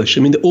the English.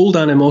 I mean, the old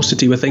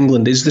animosity with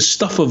England is the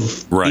stuff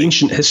of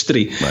ancient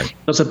history. Right.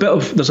 There's a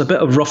bit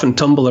of rough and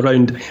tumble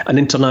around an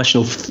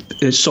international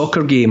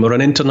soccer game or an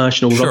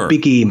international rugby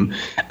game,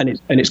 and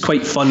it's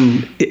quite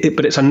fun.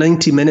 But it's a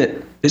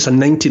 90-minute. It's a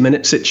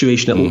 90-minute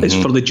situation. It's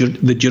for the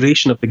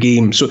duration of the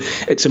game. So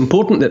it's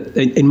important that,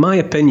 in my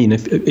opinion,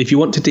 if you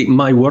want to take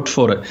my word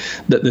for it,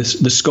 that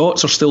the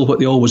Scots are still what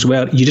they always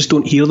were. You just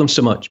don't hear them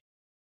so much.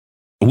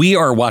 We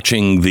are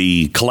watching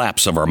the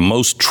collapse of our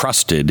most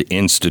trusted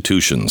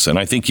institutions, and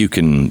I think you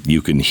can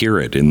hear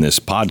it in this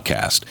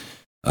podcast.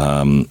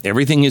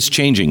 Everything is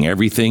changing.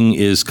 Everything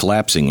is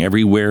collapsing.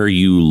 Everywhere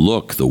you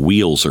look, the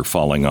wheels are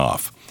falling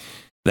off.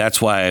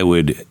 That's why I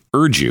would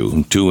urge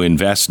you to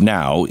invest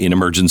now in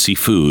emergency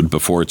food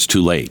before it's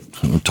too late.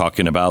 I'm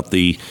talking about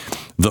the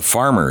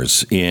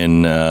farmers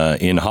in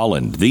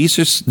Holland.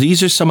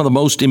 These are some of the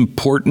most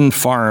important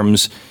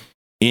farms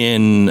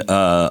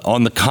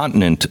on the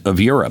continent of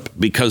Europe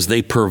because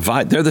they're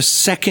the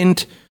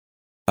second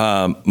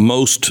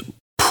most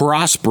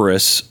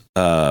prosperous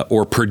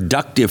or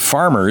productive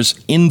farmers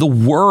in the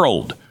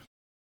world,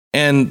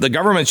 and the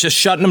government's just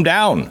shutting them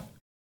down.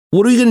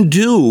 What are you going to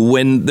do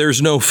when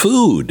there's no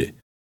food?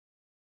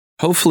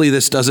 Hopefully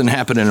this doesn't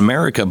happen in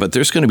America, but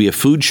there's going to be a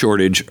food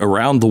shortage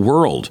around the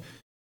world.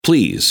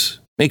 Please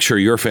make sure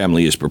your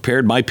family is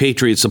prepared.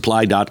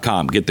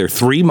 MyPatriotSupply.com. Get their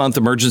 3-month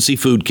emergency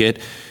food kit.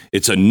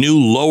 It's a new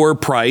lower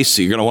price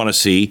you're going to want to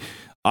see.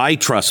 I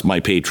trust My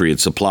Patriot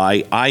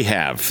Supply. I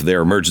have their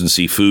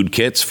emergency food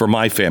kits for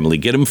my family.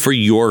 Get them for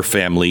your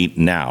family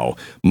now.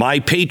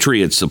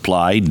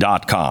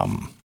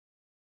 MyPatriotSupply.com.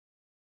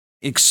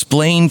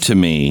 Explain to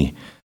me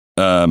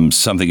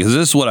something, because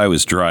this is what I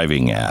was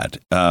driving at.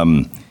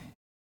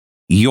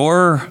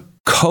 Your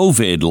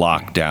COVID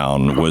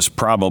lockdown was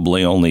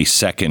probably only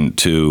second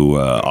to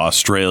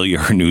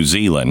Australia or New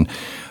Zealand.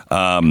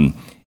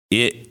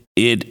 It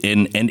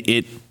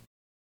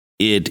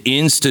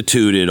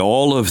instituted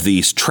all of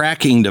these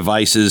tracking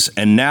devices,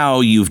 and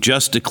now you've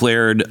just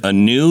declared a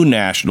new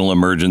national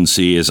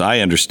emergency, as I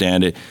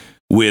understand it,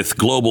 with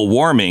global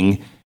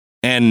warming.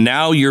 And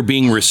now you're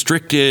being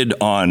restricted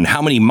on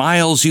how many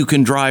miles you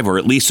can drive, or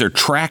at least they're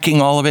tracking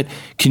all of it.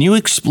 Can you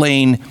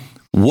explain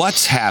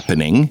what's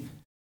happening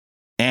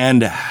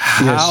and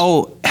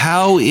how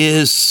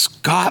is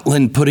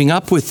Scotland putting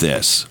up with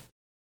this?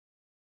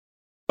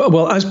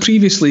 Well, as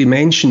previously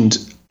mentioned,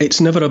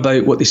 it's never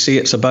about what they say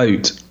it's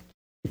about.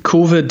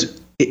 COVID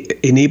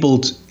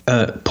enabled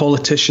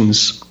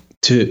politicians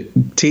to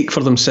take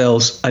for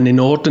themselves an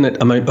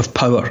inordinate amount of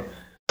power,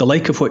 the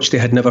like of which they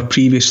had never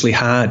previously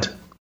had.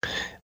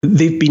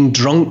 They've been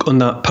drunk on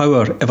that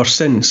power ever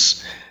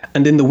since.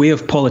 And in the way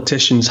of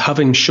politicians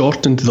having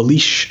shortened the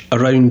leash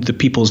around the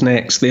people's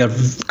necks, they are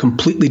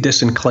completely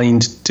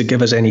disinclined to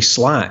give us any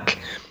slack.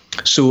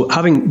 So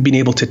having been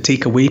able to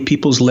take away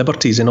people's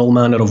liberties in all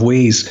manner of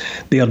ways,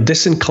 they are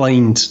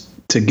disinclined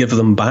to give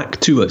them back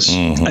to us,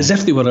 as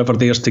if they were ever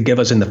theirs to give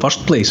us in the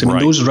first place. I mean,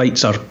 those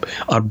rights are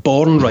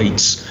born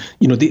rights.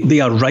 They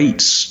are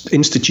rights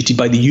instituted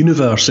by the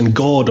universe and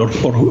God or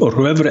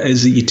whoever it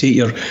is that you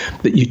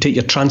take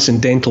your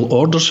transcendental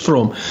orders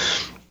from.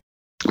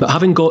 But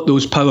having got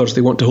those powers,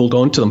 they want to hold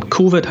on to them.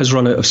 COVID has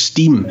run out of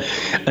steam.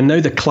 And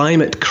now the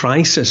climate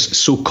crisis,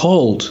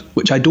 so-called,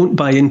 which I don't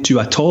buy into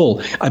at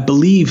all. I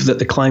believe that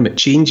the climate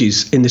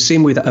changes in the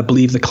same way that I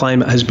believe the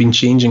climate has been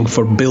changing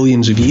for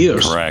billions of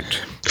years.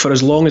 Correct. For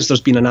as long as there's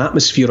been an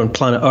atmosphere on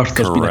planet Earth,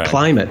 there's been a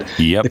climate.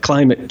 Yep. The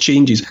climate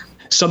changes.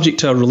 Subject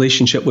to our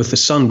relationship with the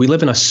sun. We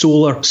live in a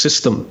solar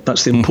system.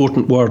 That's the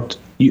important word.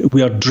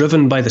 We are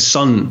driven by the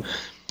sun.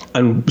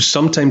 And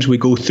sometimes we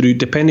go through,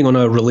 depending on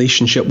our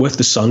relationship with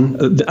the sun,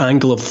 the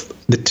angle of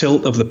the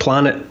tilt of the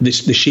planet, the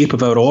shape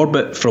of our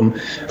orbit from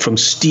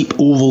steep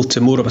oval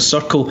to more of a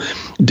circle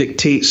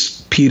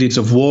dictates periods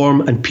of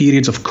warm and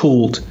periods of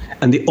cold,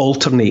 and they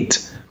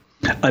alternate.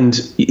 And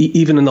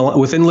even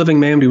within living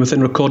memory, within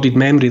recorded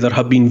memory, there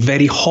have been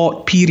very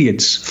hot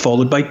periods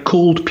followed by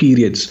cold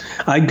periods.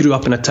 I grew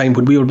up in a time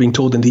when we were being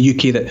told in the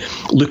UK that,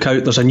 look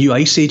out, there's a new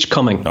ice age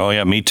coming. Oh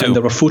yeah, me too. And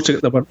there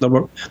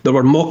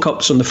were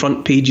mock-ups on the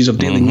front pages of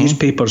daily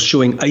newspapers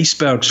showing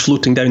icebergs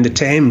floating down the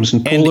Thames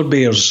and polar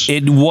bears.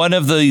 In one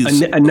of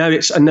these, and now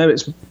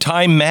it's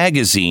Time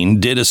magazine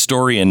did a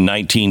story in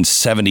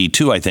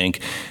 1972, I think,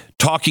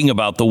 talking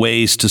about the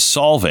ways to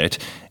solve it.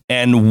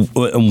 And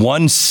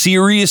one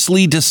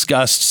seriously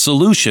discussed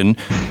solution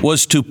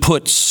was to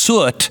put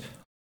soot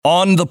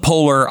on the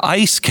polar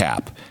ice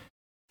cap.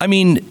 I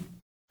mean,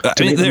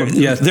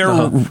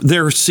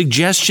 their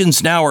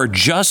suggestions now are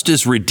just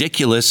as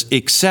ridiculous,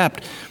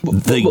 except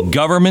the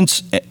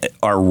governments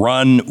are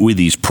run with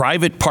these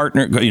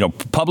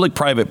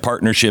public-private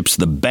partnerships,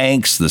 the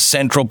banks, the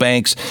central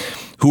banks,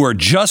 who are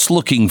just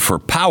looking for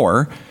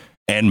power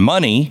and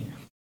money.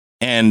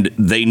 And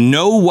they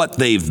know what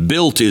they've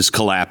built is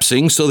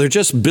collapsing, so they're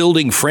just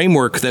building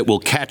framework that will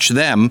catch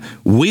them.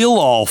 We'll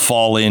all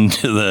fall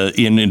into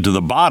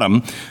the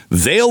bottom.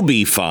 They'll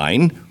be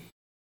fine,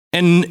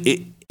 and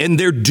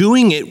they're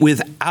doing it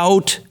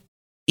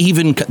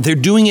they're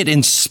doing it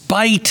in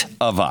spite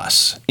of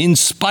us. In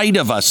spite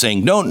of us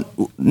saying, don't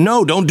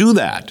do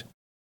that.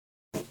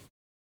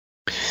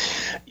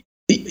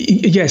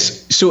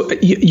 Yes. So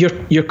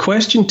your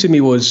question to me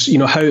was,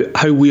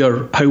 how we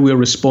are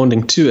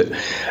responding to it.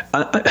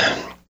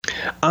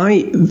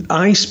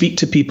 I speak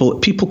to people.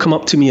 People come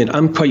up to me, and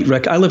I'm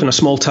quite. I live in a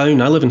small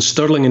town. I live in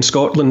Stirling in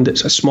Scotland.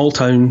 It's a small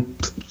town,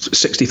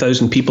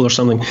 60,000 people or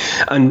something,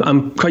 and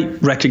I'm quite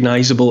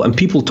recognisable. And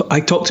I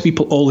talk to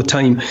people all the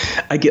time.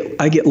 I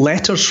get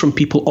letters from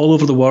people all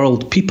over the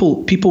world.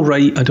 People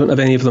write. I don't have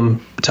any of them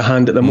to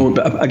hand at the moment,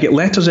 but I get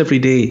letters every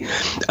day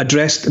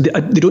addressed. They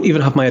don't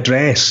even have my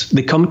address.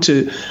 They come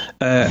to.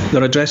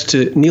 They're addressed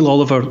to Neil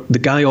Oliver, the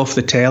guy off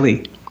the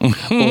telly. or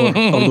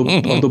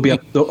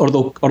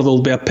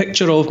there'll be a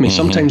picture of me,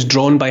 sometimes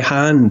drawn by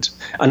hand,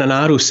 and an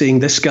arrow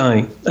saying this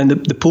guy, and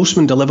the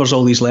postman delivers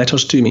all these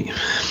letters to me,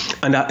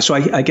 and so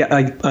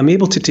I'm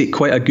able to take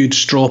quite a good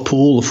straw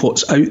poll of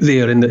what's out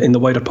there in the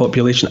wider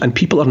population, and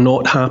people are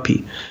not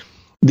happy.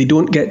 They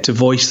don't get to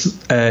voice,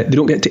 they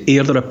don't get to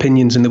air their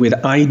opinions in the way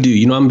that I do.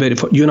 You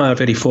and I are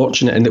very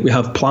fortunate in that we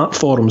have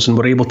platforms and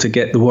we're able to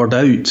get the word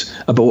out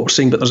about what we're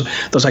saying. But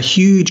there's a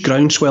huge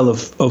groundswell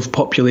of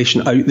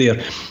population out there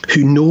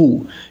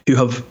who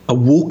have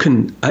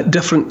awoken at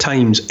different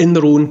times in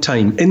their own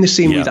time, in the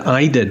same way that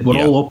I did.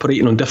 We're all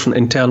operating on different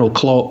internal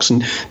clocks,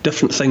 and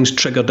different things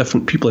trigger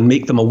different people and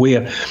make them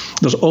aware.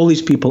 There's all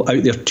these people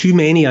out there, too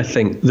many, I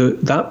think.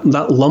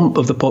 That lump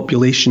of the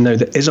population now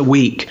that is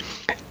awake,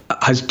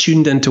 has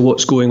tuned into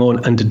what's going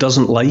on and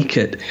doesn't like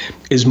it,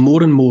 is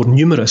more and more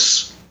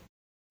numerous.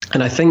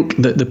 And I think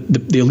that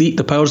the elite,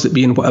 the powers that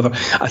be and whatever,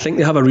 I think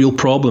they have a real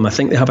problem. I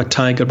think they have a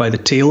tiger by the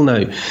tail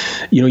now.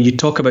 You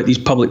talk about these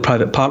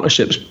public-private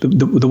partnerships.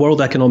 The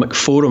World Economic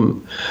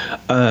Forum,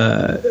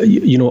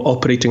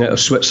 operating out of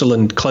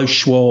Switzerland, Klaus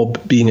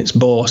Schwab being its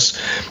boss,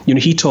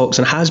 he talks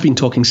and has been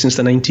talking since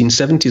the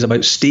 1970s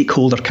about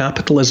stakeholder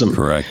capitalism.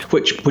 Correct.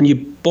 Which, when you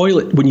boil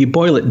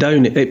it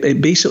down, it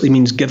basically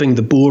means giving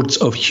the boards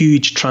of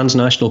huge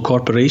transnational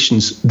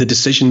corporations the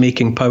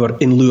decision-making power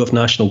in lieu of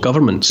national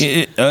governments.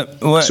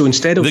 So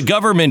instead of the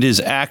government is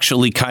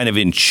actually kind of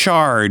in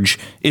charge,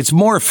 it's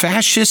more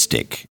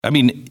fascistic. I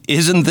mean,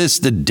 isn't this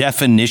the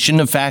definition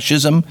of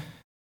fascism?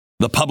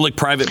 The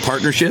public-private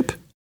partnership?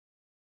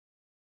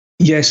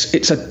 Yes,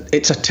 it's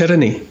a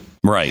tyranny.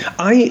 Right.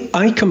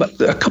 I come at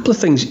a couple of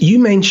things. You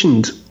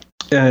mentioned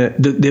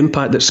the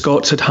impact that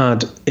Scots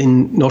had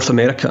in North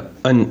America,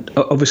 and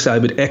obviously I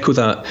would echo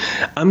that.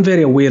 I'm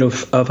very aware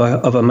of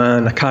a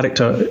man, a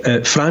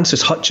character,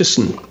 Francis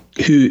Hutcheson,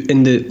 who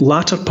in the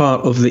latter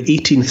part of the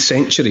 18th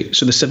century,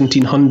 so the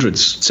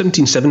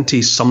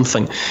 1770s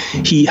something,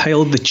 he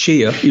held the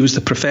chair. He was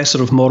the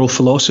professor of moral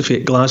philosophy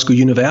at Glasgow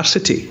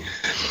University,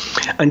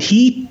 and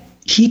he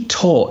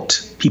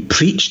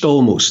preached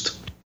almost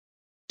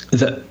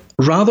that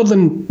rather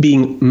than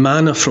being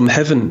manna from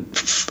heaven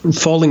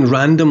falling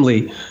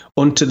randomly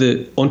onto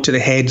the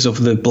heads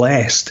of the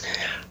blessed,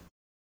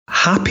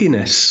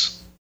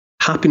 happiness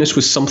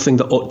was something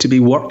that ought to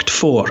be worked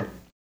for.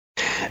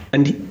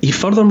 And he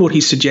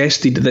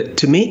suggested that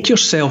to make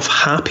yourself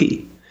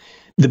happy,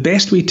 the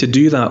best way to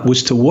do that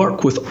was to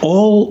work with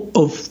all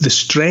of the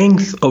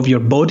strength of your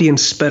body and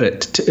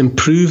spirit to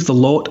improve the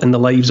lot and the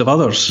lives of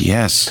others.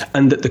 Yes.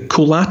 And that the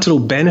collateral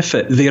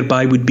benefit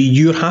thereby would be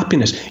your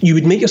happiness. You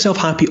would make yourself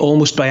happy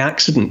almost by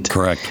accident.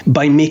 Correct.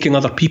 By making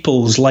other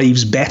people's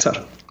lives better.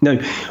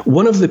 Now,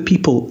 one of the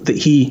people that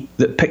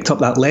picked up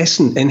that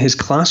lesson in his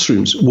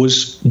classrooms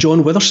was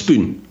John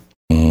Witherspoon.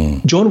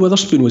 John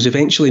Witherspoon was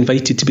eventually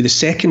invited to be the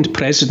second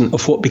president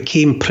of what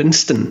became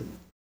Princeton.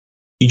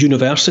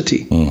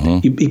 university.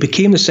 He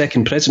became the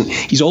second president.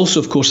 He's also,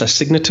 of course, a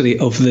signatory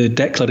of the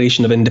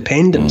Declaration of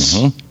Independence.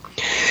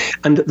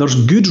 And there's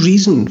good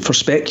reason for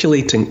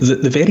speculating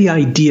that the very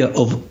idea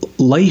of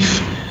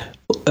life,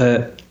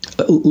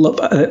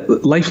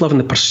 life, love, and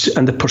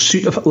the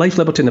pursuit of life,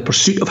 liberty, and the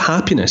pursuit of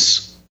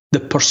happiness,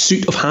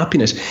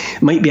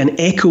 might be an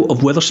echo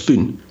of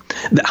Witherspoon,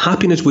 that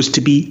happiness was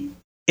to be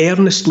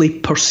earnestly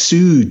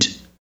pursued.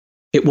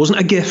 It wasn't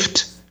a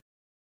gift.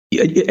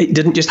 It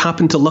didn't just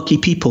happen to lucky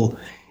people.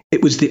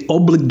 It was the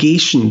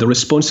obligation, the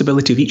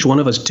responsibility of each one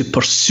of us to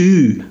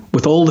pursue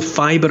with all the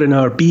fibre in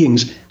our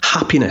beings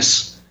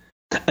happiness.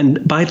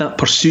 And by that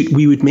pursuit,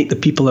 we would make the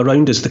people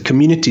around us, the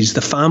communities,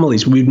 the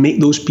families, we would make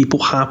those people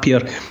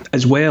happier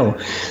as well.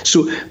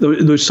 So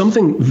there's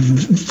something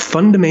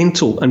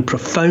fundamental and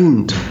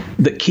profound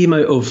that came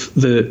out of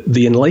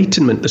the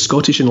Enlightenment, the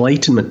Scottish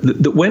Enlightenment,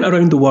 that went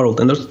around the world.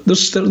 And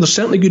there's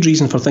certainly good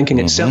reason for thinking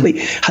it certainly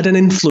had an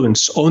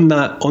influence on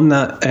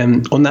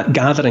that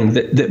gathering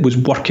that was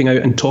working out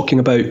and talking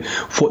about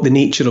what the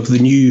nature of the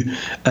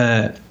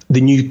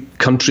new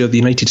country of the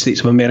United States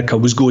of America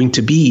was going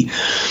to be.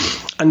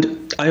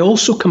 And I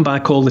also come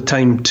back all the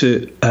time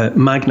to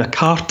Magna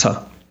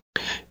Carta,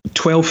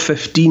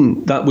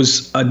 1215. That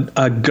was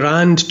a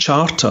grand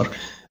charter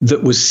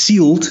that was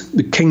sealed.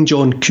 The King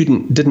John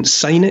didn't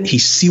sign it. He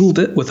sealed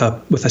it with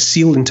a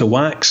seal into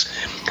wax.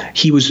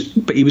 He was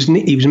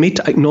made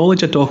to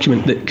acknowledge a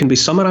document that can be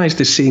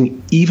summarised as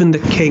saying, even the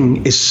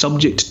king is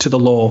subject to the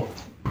law.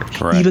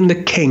 Correct. Even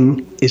the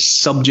king is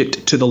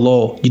subject to the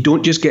law. You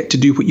don't just get to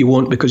do what you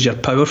want because you're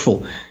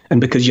powerful and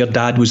because your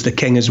dad was the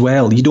king as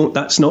well.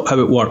 That's not how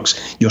it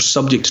works. You're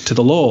subject to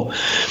the law.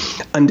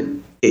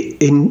 And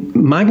in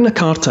Magna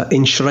Carta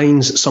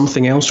enshrines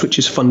something else which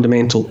is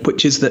fundamental,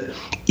 which is that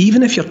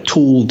even if you're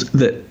told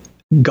that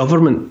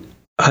government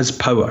has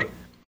power,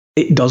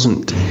 it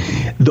doesn't.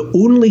 The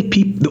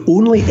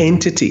only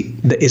entity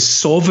that is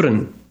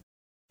sovereign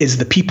is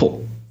the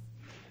people.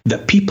 The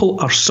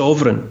people are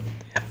sovereign.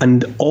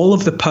 And all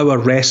of the power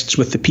rests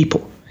with the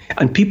people.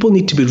 And people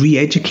need to be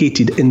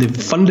re-educated in the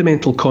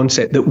fundamental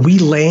concept that we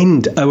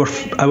lend our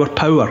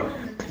power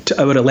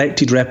to our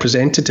elected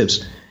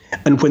representatives.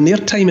 And when their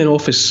time in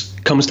office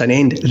comes to an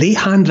end, they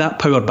hand that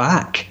power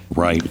back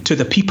to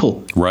the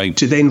people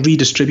to then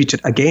redistribute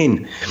it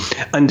again.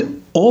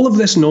 And all of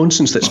this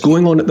nonsense that's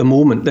going on at the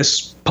moment,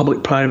 this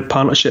public-private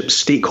partnership,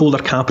 stakeholder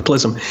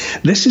capitalism,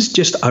 this is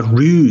just a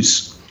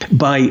ruse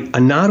by a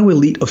narrow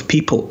elite of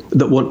people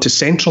that want to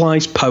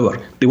centralise power.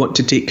 They want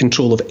to take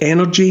control of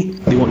energy.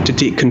 They want to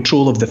take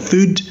control of the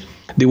food.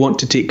 They want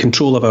to take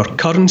control of our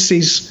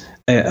currencies,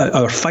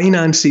 our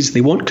finances. They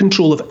want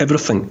control of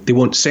everything. They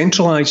want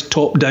centralised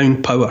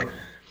top-down power.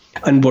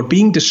 And we're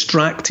being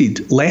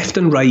distracted left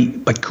and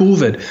right by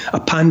COVID, a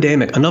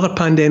pandemic, another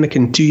pandemic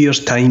in 2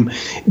 years' time,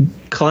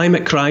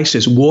 climate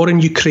crisis, war in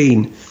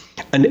Ukraine.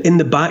 And in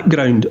the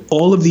background,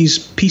 all of these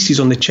pieces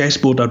on the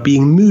chessboard are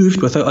being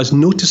moved without us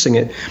noticing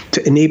it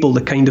to enable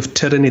the kind of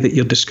tyranny that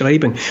you're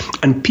describing.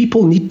 And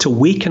people need to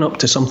waken up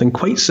to something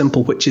quite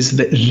simple, which is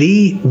that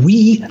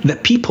we, the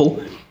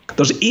people,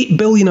 there's 8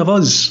 billion of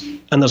us,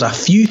 and there's a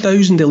few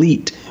thousand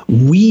elite.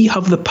 We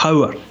have the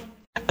power,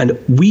 and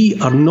we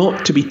are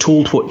not to be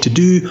told what to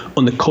do.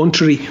 On the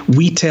contrary,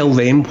 we tell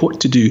them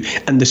what to do.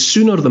 And the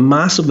sooner the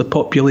mass of the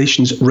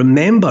populations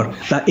remember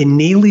that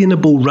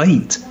inalienable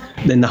right,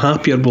 then the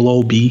happier we'll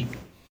all be.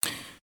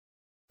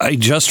 I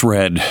just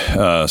read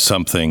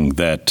something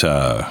that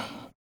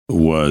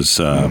was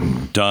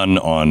done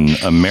on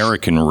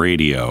American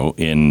radio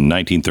in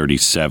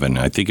 1937.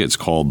 I think it's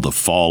called The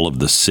Fall of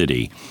the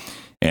City.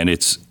 And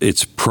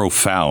it's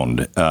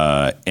profound.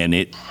 And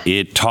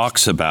it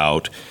talks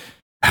about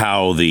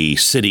how the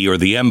city or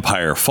the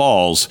empire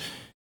falls.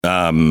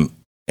 And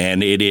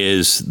it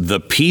is the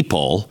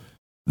people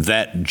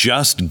that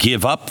just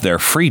give up their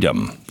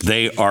freedom.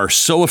 They are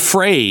so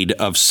afraid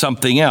of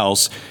something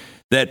else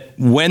that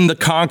when the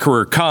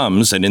conqueror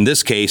comes, and in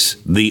this case,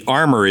 the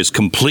armor is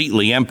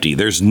completely empty,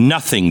 there's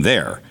nothing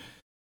there,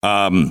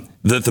 that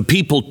the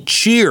people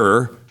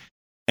cheer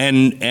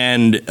and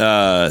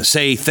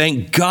say,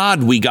 thank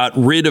God we got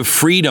rid of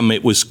freedom.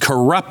 It was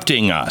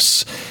corrupting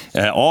us.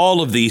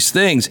 All of these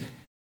things.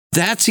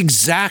 That's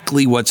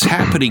exactly what's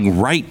happening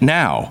right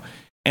now.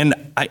 And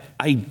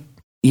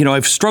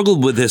I've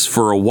struggled with this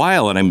for a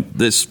while, and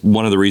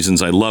one of the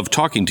reasons I love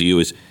talking to you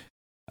is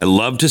I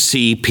love to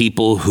see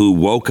people who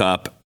woke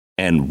up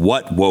and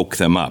what woke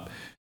them up,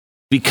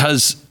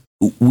 because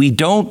we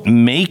don't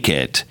make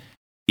it.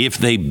 If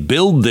they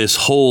build this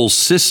whole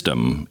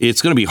system,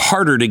 it's going to be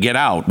harder to get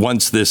out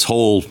once this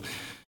whole,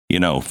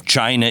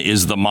 China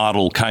is the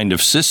model kind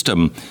of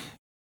system.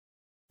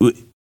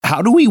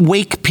 How do we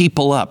wake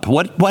people up?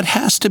 What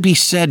has to be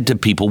said to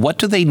people? What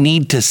do they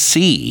need to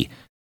see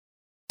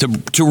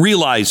to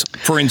realize,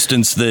 for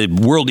instance, the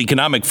World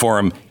Economic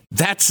Forum,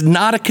 that's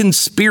not a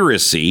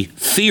conspiracy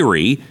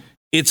theory.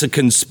 It's a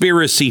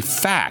conspiracy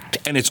fact,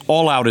 and it's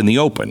all out in the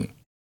open.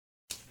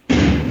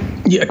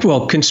 Yeah,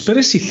 well,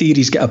 conspiracy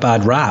theories get a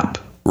bad rap.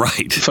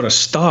 Right. For a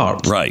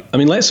start. Right. I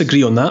mean, let's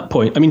agree on that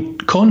point. I mean,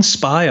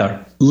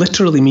 conspire,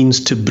 literally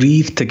means to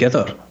breathe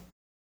together.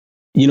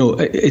 You know,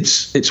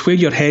 it's where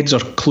your heads are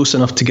close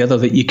enough together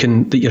that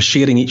you're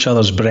sharing each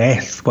other's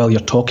breath while you're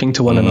talking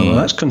to one another.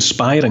 That's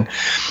conspiring.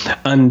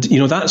 And, you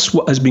know, that's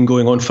what has been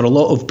going on for a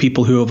lot of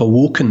people who have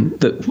awoken,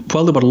 that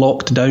while they were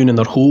locked down in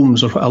their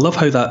homes, or I love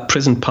how that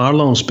prison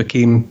parlance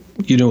became,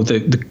 you know,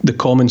 the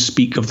common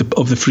speak of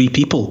the free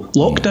people.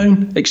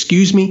 Lockdown,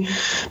 excuse me.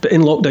 But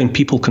in lockdown,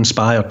 people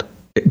conspired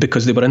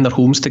because they were in their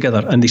homes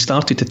together and they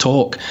started to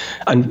talk.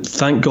 And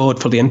thank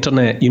God for the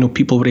internet, you know,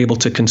 people were able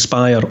to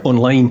conspire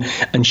online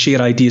and share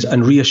ideas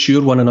and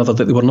reassure one another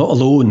that they were not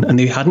alone and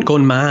they hadn't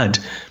gone mad,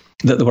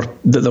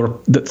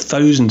 that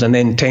thousands and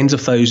then tens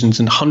of thousands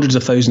and hundreds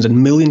of thousands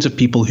and millions of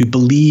people who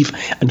believe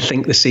and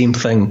think the same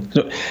thing.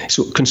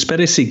 So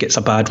conspiracy gets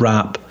a bad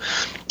rap.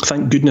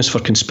 Thank goodness for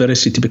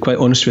conspiracy, to be quite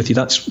honest with you.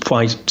 That's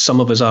why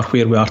some of us are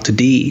where we are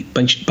today,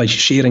 by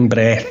sharing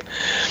breath.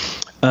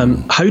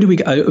 How do we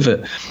get out of it?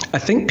 I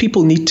think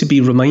people need to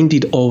be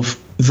reminded of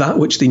that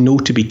which they know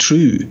to be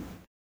true.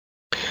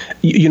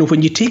 You know,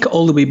 when you take it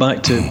all the way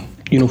back to,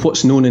 you know,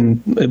 what's known and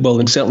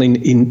certainly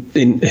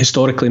in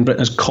historically in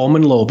Britain as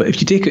common law, but if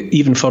you take it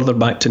even further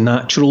back to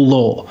natural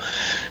law,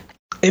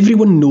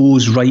 everyone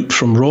knows right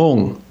from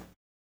wrong.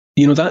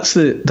 You know, that's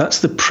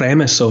the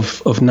premise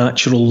of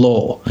natural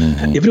law.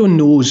 Mm-hmm. Everyone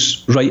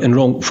knows right and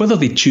wrong. Whether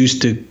they choose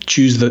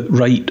the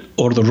right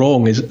or the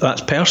wrong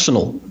that's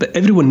personal. But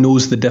everyone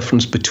knows the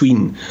difference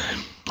between.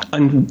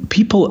 And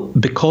people,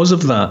 because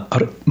of that,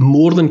 are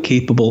more than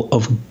capable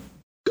of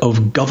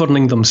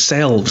governing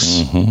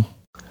themselves. Mm-hmm.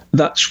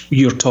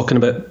 You're talking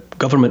about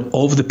government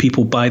of the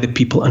people, by the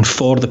people, and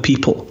for the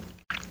people.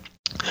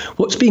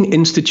 What's being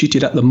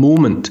instituted at the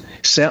moment,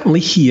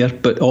 certainly here,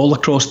 but all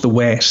across the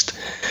West,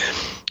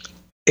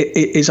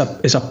 is a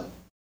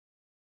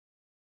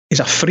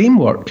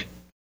framework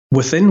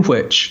within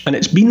which, and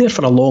it's been there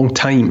for a long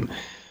time,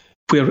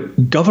 where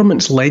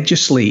governments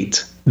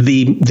legislate,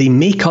 they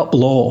make up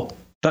law.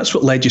 That's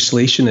what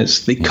legislation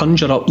is. They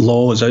conjure up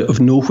laws out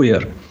of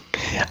nowhere.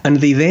 And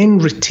they then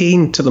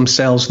retain to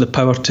themselves the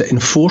power to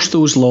enforce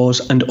those laws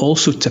and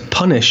also to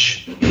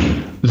punish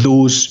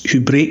those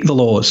who break the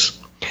laws.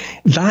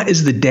 That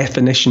is the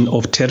definition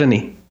of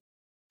tyranny.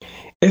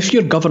 If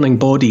your governing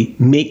body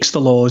makes the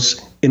laws,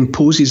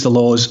 imposes the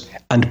laws,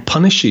 and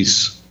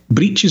punishes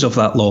breaches of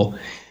that law,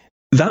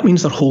 that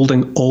means they're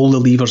holding all the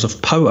levers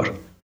of power.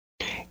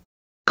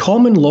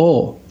 Common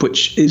law,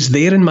 which is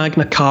there in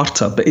Magna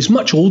Carta, but is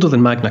much older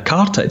than Magna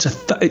Carta,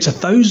 it's a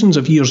thousands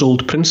of years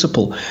old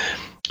principle,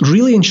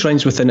 really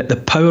enshrines within it the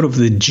power of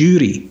the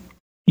jury.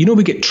 You know,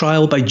 we get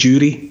trial by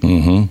jury.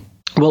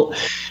 Mm-hmm. Well,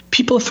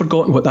 people have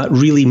forgotten what that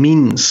really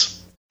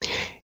means.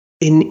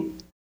 In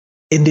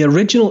the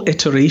original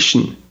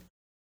iteration,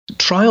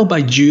 trial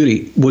by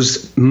jury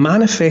was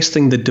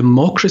manifesting the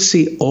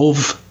democracy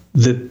of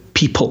the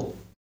people.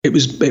 It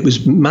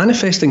was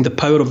manifesting the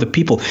power of the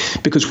people,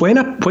 because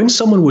when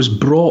someone was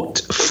brought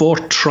for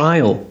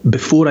trial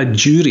before a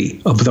jury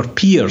of their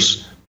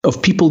peers,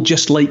 of people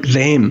just like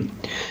them,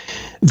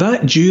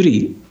 that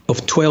jury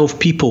of 12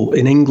 people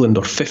in England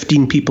or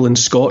 15 people in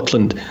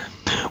Scotland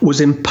was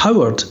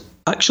empowered,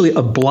 actually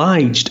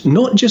obliged,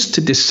 not just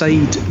to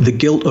decide the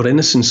guilt or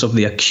innocence of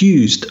the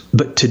accused,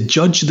 but to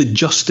judge the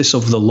justice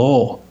of the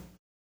law.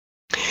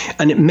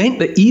 And it meant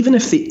that even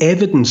if the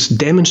evidence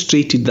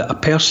demonstrated that a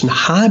person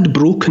had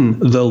broken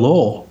the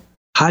law,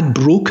 had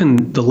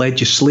broken the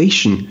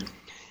legislation,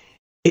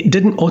 it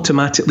didn't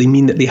automatically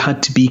mean that they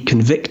had to be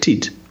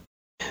convicted.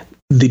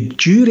 The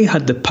jury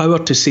had the power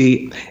to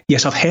say,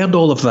 yes, I've heard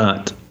all of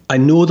that. I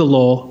know the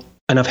law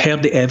and I've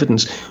heard the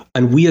evidence,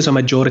 and we as a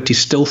majority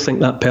still think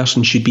that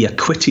person should be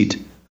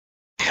acquitted.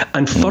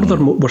 And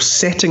furthermore, we're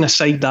setting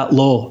aside that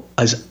law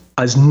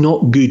as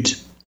not good.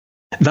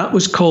 That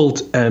was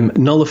called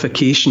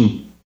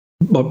nullification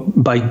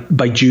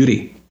by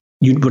jury.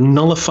 You were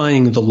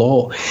nullifying the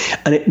law.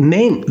 And it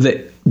meant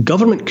that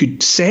government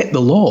could set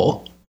the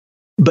law,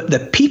 but the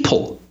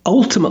people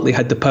ultimately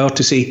had the power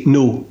to say,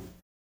 no,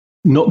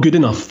 not good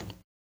enough.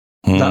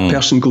 That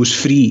person goes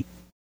free.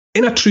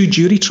 In a true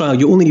jury trial,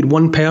 you only need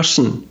one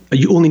person.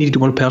 You only needed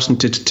one person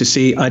to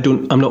say,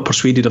 I'm not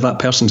persuaded of that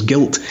person's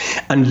guilt.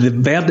 And the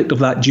verdict of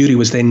that jury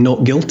was then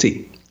not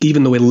guilty,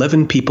 even though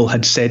 11 people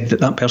had said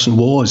that person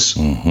was.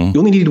 You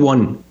only needed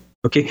one.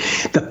 Okay,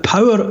 the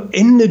power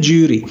in the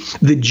jury,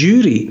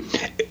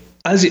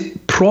 as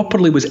it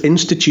properly was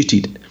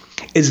instituted,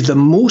 is the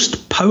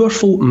most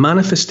powerful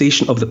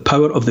manifestation of the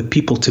power of the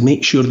people to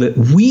make sure that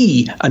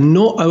we, and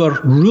not our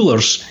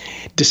rulers,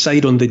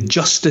 decide on the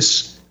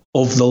justice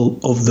of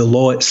the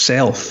law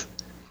itself.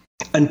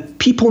 And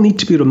people need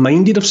to be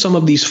reminded of some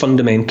of these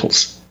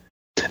fundamentals.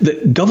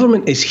 That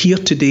government is here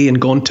today and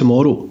gone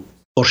tomorrow,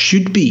 or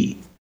should be.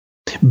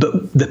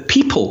 But the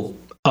people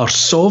are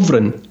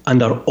sovereign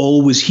and are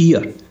always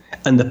here,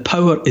 and the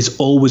power is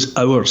always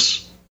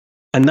ours.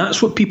 And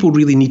that's what people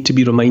really need to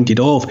be reminded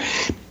of.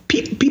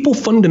 People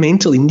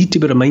fundamentally need to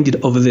be reminded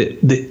of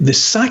the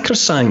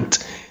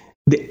sacrosanct,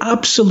 the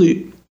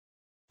absolute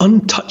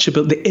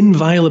untouchable, the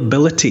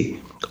inviolability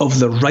of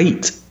the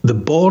right, the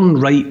born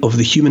right of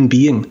the human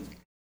being.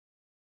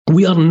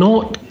 We are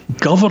not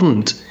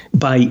governed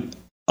by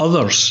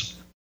others.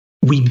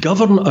 We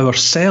govern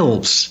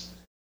ourselves.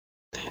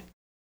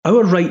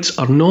 Our rights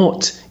are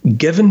not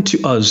given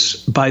to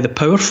us by the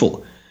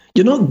powerful.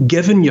 You're not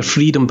given your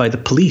freedom by the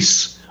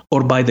police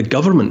or by the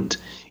government.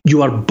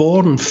 You are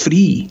born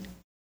free.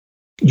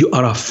 You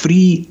are a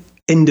free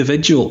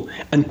individual.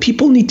 And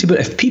people need to be,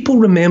 if people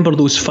remember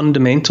those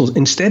fundamentals,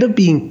 instead of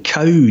being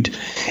cowed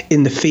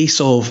in the face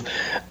of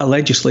a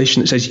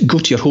legislation that says go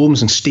to your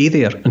homes and stay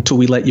there until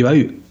we let you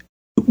out,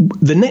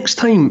 the next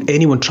time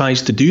anyone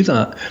tries to do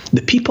that,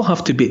 the people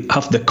have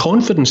the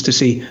confidence to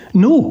say,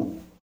 no,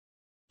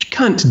 you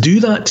can't do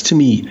that to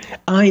me.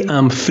 I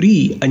am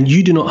free, and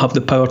you do not have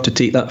the power to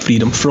take that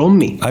freedom from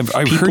me. I've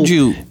heard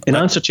you. In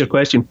answer to your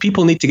question,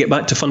 people need to get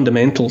back to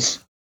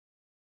fundamentals.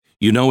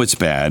 You know it's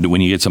bad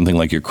when you get something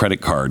like your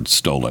credit card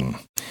stolen.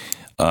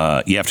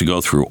 You have to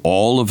go through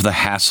all of the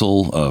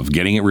hassle of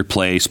getting it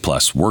replaced,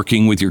 plus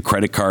working with your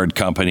credit card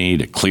company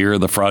to clear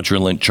the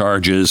fraudulent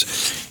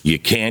charges. You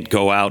can't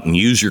go out and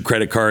use your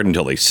credit card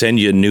until they send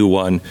you a new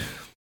one.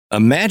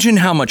 Imagine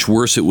how much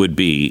worse it would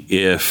be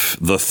if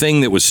the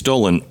thing that was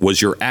stolen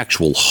was your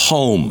actual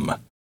home.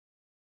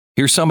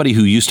 Here's somebody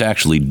who used to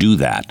actually do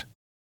that.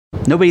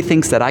 Nobody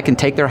thinks that I can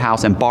take their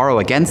house and borrow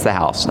against the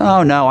house.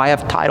 Oh, no, I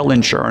have title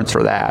insurance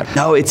for that.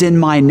 No, it's in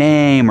my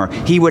name, or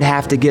he would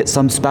have to get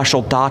some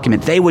special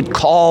document. They would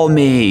call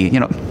me. You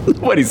know,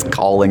 nobody's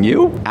calling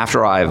you.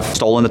 After I've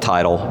stolen the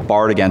title,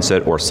 borrowed against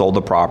it, or sold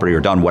the property,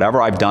 or done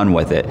whatever I've done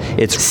with it,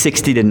 it's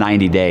 60 to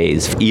 90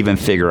 days to even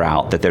figure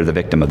out that they're the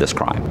victim of this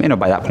crime. You know,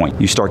 by that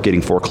point, you start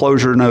getting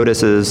foreclosure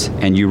notices,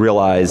 and you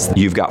realize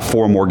you've got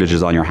 4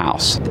 mortgages on your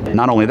house.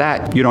 Not only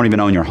that, you don't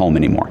even own your home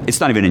anymore. It's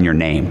not even in your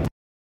name.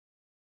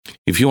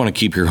 If you want to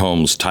keep your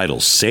home's title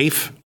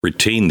safe,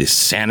 retain the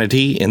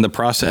sanity in the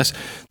process,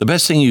 the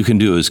best thing you can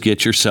do is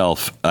get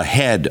yourself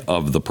ahead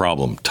of the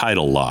problem.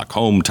 Title lock,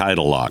 home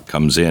title lock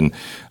comes in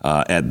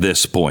at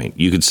this point.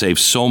 You could save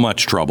so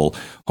much trouble.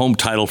 Home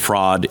title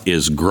fraud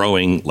is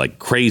growing like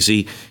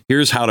crazy.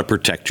 Here's how to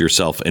protect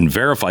yourself and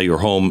verify your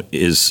home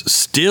is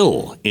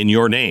still in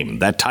your name,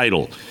 that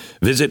title.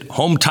 Visit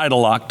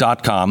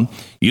HomeTitleLock.com.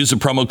 Use the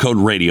promo code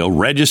RADIO.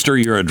 Register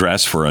your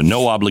address for a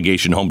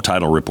no-obligation home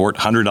title report,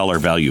 $100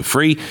 value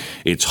free.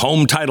 It's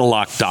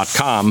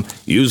HomeTitleLock.com.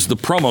 Use the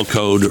promo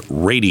code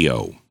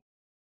RADIO.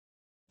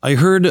 I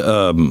heard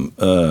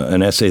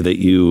an essay that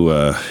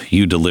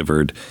you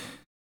delivered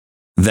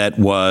that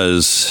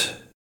was,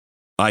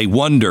 I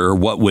wonder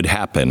what would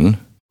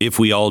happen if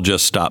we all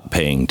just stopped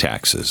paying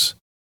taxes.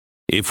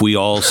 If we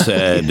all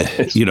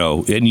said, you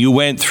know, and you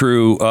went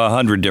through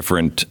 100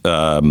 different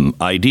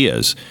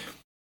ideas.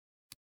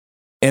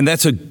 And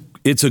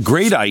it's a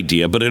great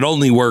idea, but it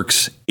only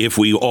works if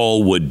we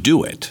all would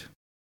do it,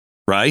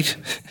 right?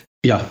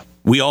 Yeah.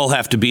 We all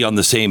have to be on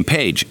the same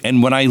page.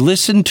 And when I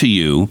listen to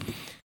you,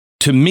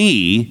 to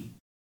me,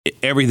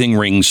 everything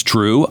rings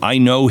true. I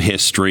know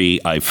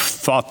history. I've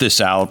thought this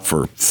out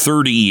for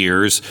 30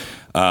 years.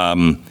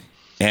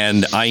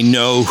 And I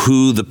know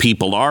who the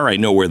people are. I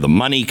know where the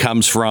money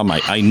comes from.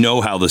 I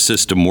know how the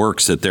system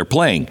works that they're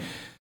playing.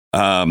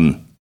 But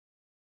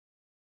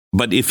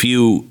if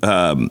you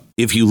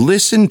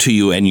listen to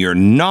you and you're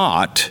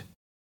not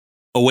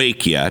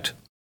awake yet,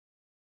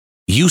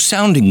 you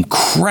sound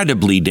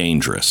incredibly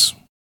dangerous.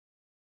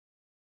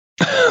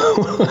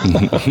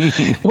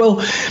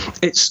 Well,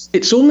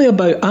 it's only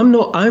about I'm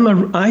not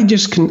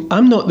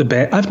the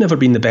best. I've never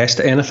been the best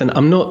at anything.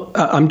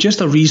 I'm just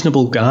a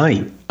reasonable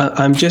guy.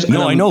 I'm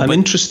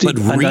interested.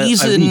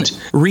 But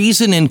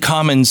reason and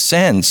common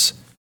sense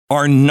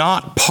are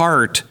not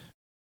part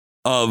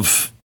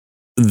of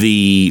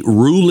the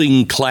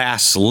ruling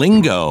class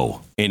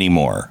lingo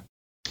anymore.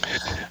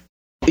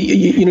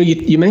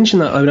 You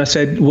mentioned that when I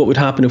said what would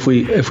happen if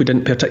we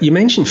didn't pay attention. You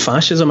mentioned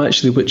fascism,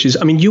 actually, which is,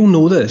 I mean, you'll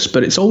know this,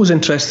 but it's always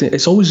interesting.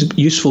 It's always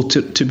useful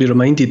to be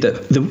reminded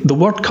that the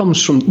word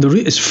comes from, the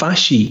root is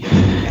fasci,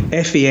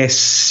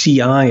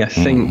 Fasci, I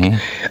think,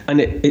 mm-hmm.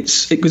 and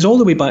it goes all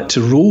the way back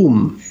to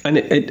Rome, and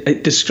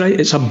it describes,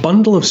 it's a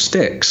bundle of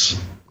sticks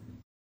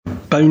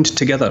bound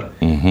together,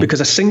 mm-hmm. because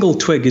a single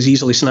twig is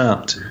easily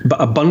snapped, but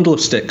a bundle of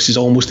sticks is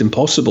almost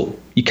impossible.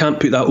 You can't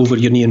put that over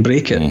your knee and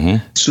break it.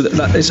 Mm-hmm. So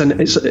that is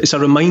it's a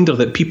reminder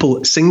that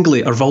people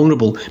singly are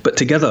vulnerable, but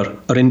together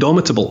are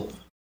indomitable.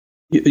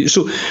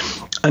 So,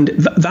 and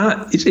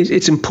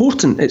it's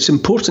important. It's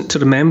important to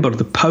remember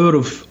the power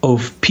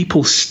of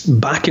people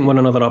backing one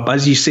another up.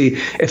 As you say,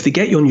 if they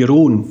get you on your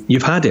own,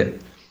 you've had it.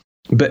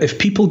 But if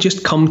people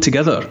just come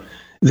together,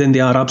 then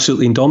they are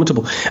absolutely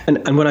indomitable.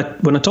 And when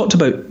I talked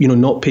about,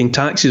 not paying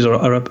taxes, or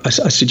I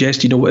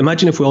suggest,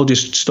 imagine if we all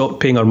just stopped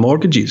paying our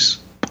mortgages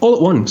all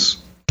at once,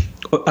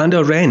 and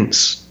our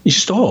rents. You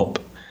stop.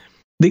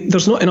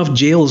 There's not enough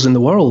jails in the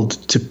world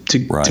to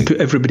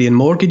put everybody in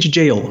mortgage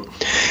jail.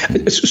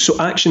 So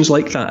actions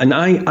like that. And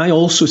I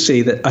also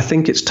say that I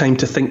think it's time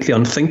to think the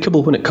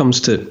unthinkable when it comes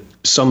to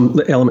some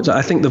elements.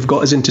 I think they've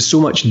got us into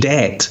so much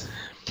debt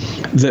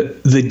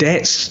that the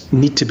debts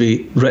need to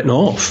be written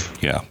off.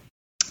 Yeah.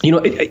 You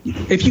know,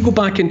 if you go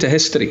back into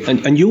history,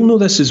 and you'll know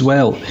this as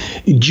well,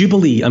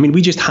 Jubilee, I mean,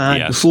 we just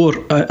had, before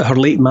Her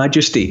late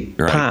Majesty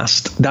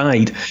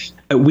died,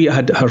 we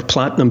had her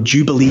Platinum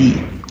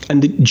Jubilee.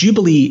 And the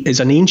Jubilee is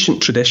an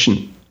ancient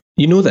tradition.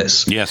 You know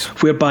this? Yes.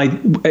 Whereby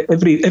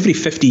every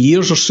 50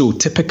 years or so,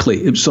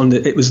 typically,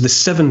 it was the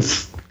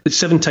seventh,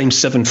 7 times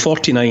 7,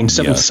 49,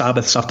 seventh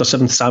Sabbaths after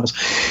seventh Sabbaths.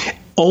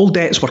 All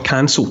debts were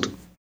cancelled.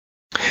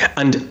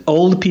 And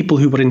all the people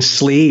who were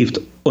enslaved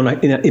in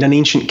an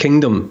ancient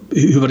kingdom,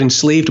 who were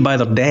enslaved by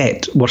their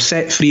debt, were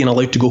set free and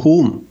allowed to go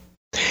home.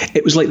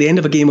 It was like the end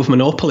of a game of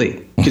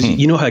Monopoly, because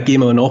you know how a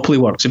game of Monopoly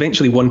works.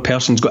 Eventually one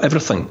person's got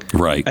everything,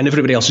 right, and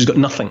everybody else has got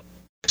nothing.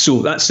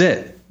 So that's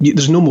it.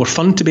 There's no more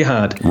fun to be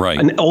had, right?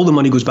 And all the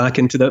money goes back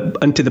into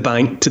the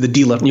bank, to the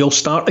dealer, and you all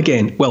start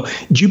again. Well,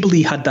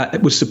 Jubilee had that.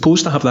 It was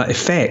supposed to have that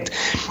effect,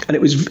 and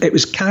it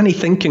was canny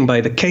thinking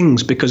by the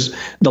kings, because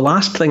the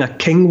last thing a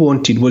king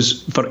wanted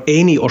was for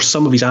any or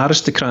some of his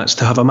aristocrats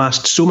to have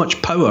amassed so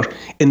much power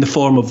in the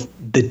form of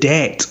the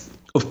debt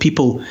of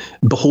people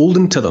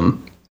beholden to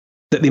them,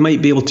 that they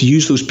might be able to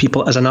use those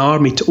people as an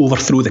army to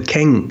overthrow the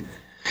king.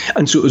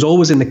 And so it was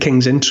always in the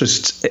king's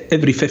interests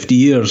every 50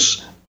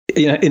 years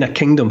in a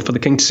kingdom for the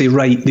king to say,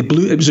 right, they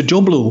blew, it was a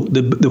joblo,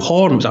 the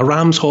horn, it was a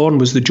ram's horn,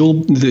 was the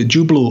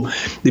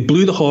jublo. They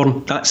blew the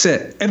horn, that's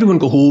it. Everyone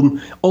go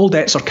home, all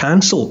debts are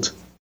cancelled.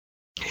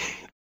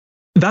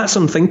 That's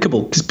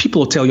unthinkable, because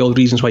people will tell you all the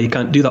reasons why you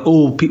can't do that.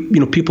 Oh,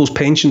 people's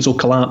pensions will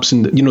collapse,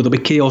 and there'll be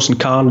chaos and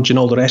carnage and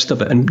all the rest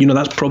of it. And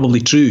that's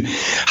probably true.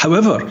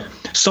 However,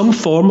 some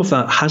form of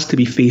that has to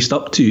be faced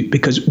up to,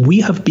 because we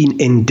have been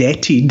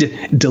indebted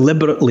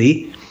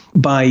deliberately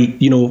by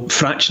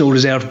fractional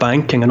reserve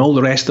banking and all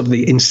the rest of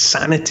the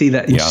insanity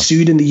that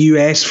ensued in the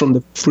US from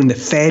the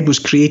Fed was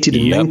created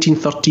in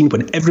 1913,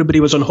 when everybody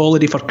was on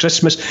holiday for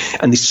Christmas,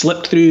 and they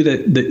slipped through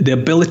the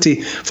ability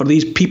for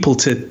these people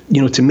to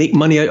make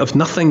money out of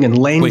nothing and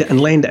lend it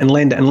and lend it and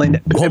lend it and lend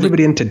it, put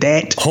everybody into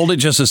debt. Hold it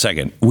just a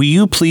second. Will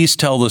you please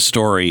tell the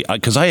story,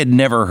 because I had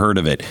never heard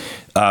of it.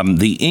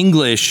 The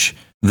English,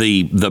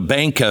 the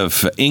Bank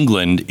of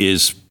England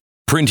is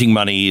printing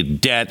money,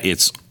 debt.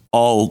 It's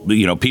all,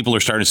 people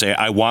are starting to say,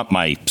 I want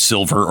my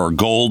silver or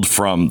gold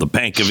from the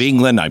Bank of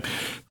England.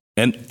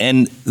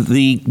 And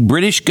the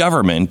British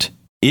government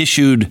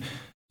issued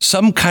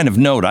some kind of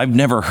note. I've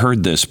never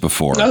heard this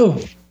before. Can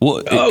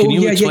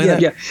you explain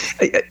that?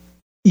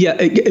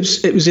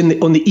 It was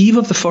on the eve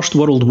of the First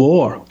World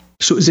War.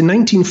 So it was in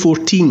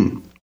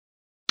 1914.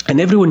 And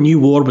everyone knew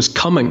war was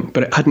coming,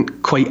 but it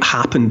hadn't quite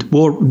happened.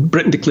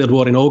 Britain declared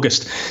war in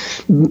August.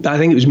 I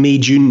think it was May,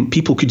 June.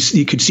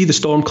 You could see the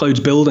storm clouds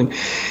building.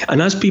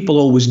 And as people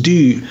always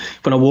do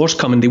when a war's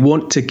coming, they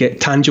want to get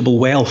tangible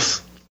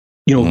wealth,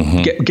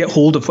 get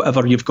hold of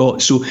whatever you've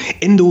got. So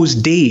in those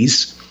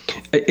days,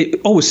 it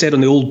always said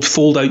on the old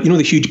fold out,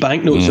 the huge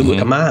banknotes that look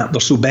like a map,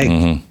 they're so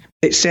big.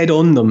 It said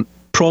on them,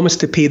 promise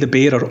to pay the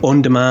bearer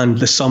on demand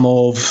the sum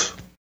of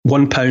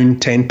 £1,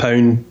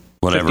 £10,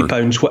 whatever.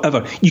 £50,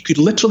 whatever. You could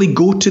literally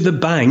go to the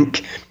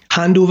bank,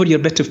 hand over your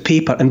bit of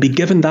paper, and be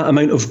given that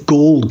amount of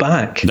gold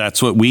back.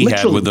 That's what we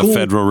had with the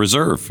Federal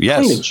Reserve.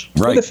 Yes,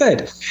 right. The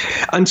Fed.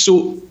 And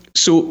so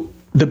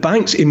the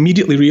banks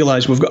immediately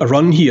realised, we've got a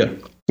run here.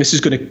 This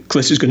is going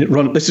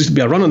to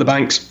be a run on the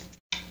banks,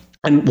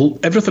 and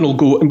everything will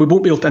go, and we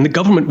won't be able to, and the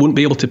government won't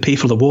be able to pay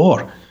for the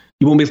war.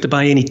 You won't be able to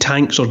buy any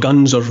tanks or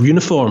guns or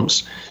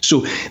uniforms.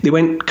 So they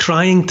went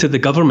crying to the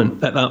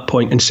government at that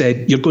point and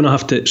said, you're going to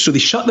have to... So they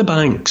shut the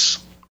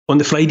banks on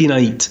the Friday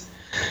night.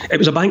 It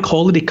was a bank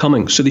holiday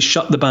coming, so they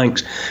shut the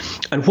banks.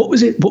 And what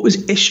was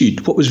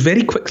issued, what was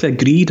very quickly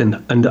agreed, and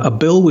a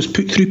bill was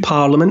put through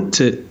Parliament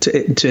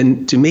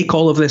to make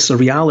all of this a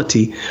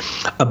reality.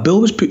 A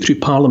bill was put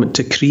through Parliament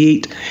to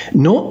create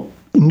not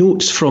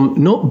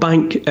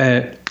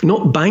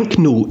bank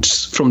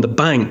notes from the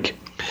bank,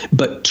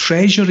 but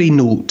treasury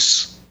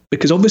notes,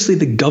 because obviously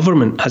the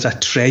government has a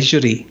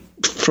treasury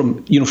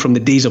from the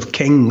days of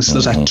kings.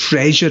 There's a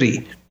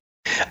treasury,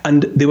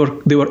 and they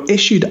were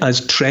issued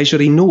as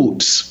treasury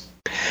notes,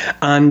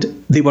 and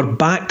they were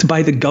backed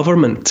by the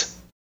government.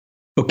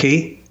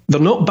 Okay,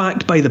 they're not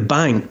backed by the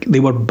bank; they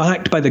were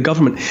backed by the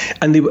government,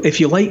 and they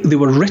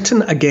were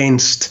written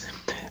against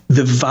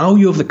the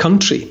value of the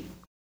country.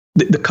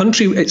 The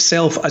country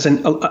itself as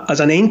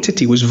an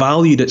entity was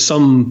valued at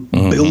some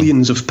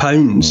billions of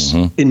pounds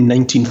in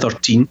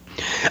 1913,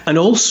 and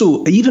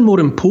also, even more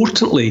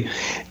importantly,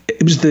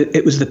 it was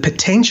the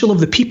potential of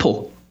the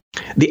people,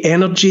 the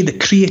energy, the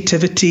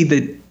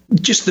creativity,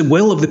 just the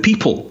will of the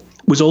people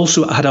was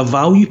also had a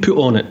value put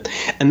on it,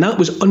 and that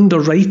was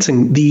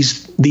underwriting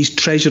these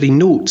treasury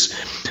notes.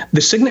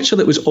 The signature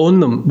that was on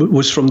them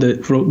was from the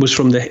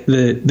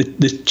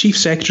chief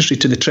secretary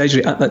to the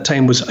treasury at that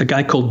time was a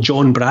guy called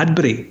John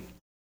Bradbury.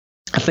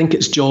 I think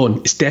it's John.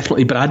 It's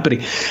definitely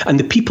Bradbury, and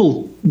the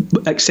people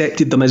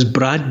accepted them as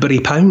Bradbury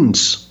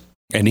pounds.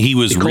 And he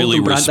was really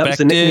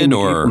respected,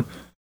 or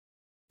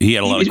He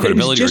had a lot of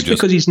credibility. Just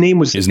because his name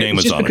was on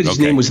it. His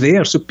name was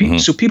there. So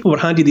people were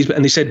handed these,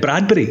 and they said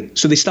Bradbury.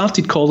 So they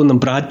started calling them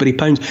Bradbury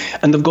pounds,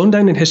 and they've gone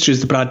down in history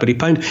as the Bradbury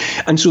pound.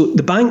 And so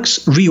the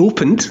banks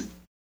reopened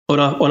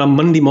on a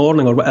Monday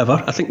morning or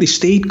whatever. I think they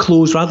stayed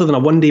closed rather than a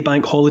one-day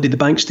bank holiday. The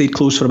bank stayed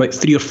closed for about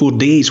 3 or 4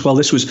 days while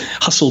this was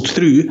hustled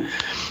through.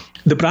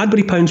 The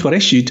Bradbury pounds were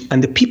issued,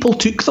 and the people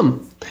took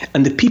them.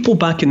 And the people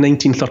back in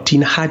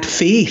 1913 had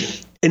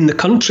faith in the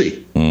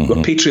country,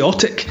 were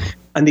patriotic.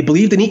 And they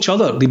believed in each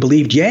other. They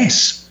believed,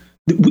 yes,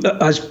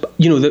 as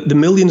you know, the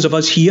millions of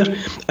us here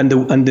and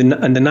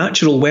the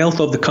natural wealth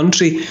of the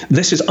country.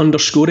 This is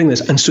underscoring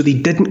this, and so they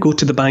didn't go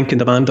to the bank and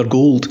demand their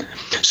gold.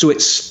 So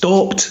it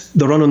stopped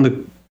the run on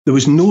the. There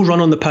was no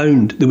run on the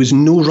pound. There was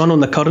no run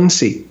on the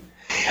currency,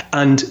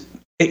 and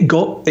it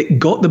got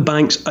the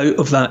banks out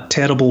of that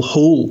terrible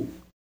hole.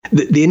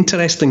 The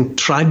interesting,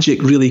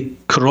 tragic, really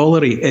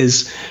corollary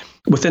is,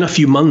 within a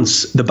few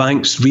months, the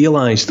banks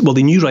realised, well,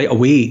 they knew right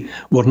away,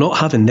 we're not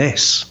having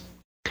this.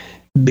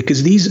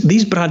 Because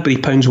these Bradbury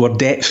pounds were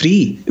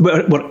debt-free,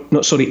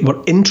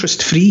 were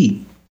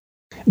interest-free.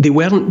 They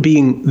weren't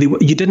being,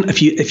 you didn't,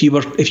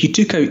 if you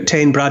took out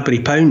 10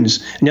 Bradbury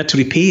pounds and you had to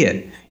repay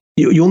it,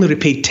 you only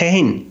repaid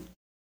 10.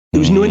 There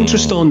was no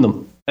interest on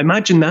them.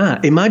 Imagine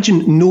that.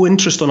 Imagine no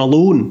interest on a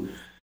loan.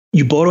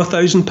 You borrow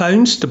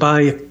 £1,000 to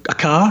buy a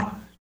car,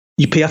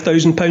 you pay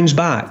 £1,000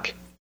 back.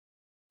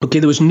 Okay,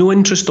 there was no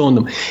interest on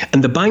them.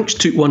 And the banks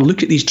took one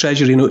look at these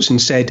treasury notes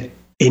and said,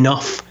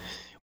 enough.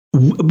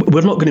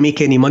 We're not going to make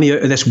any money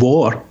out of this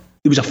war.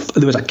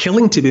 There was a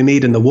killing to be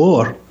made in the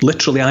war,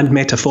 literally and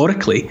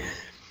metaphorically,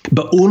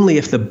 but only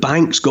if the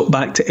banks got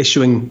back to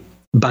issuing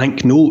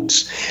bank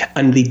notes.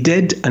 And they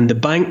did, and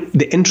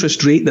the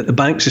interest rate that the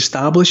banks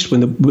established when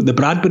the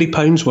Bradbury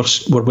pounds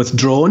were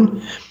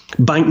withdrawn,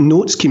 bank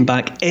notes came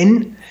back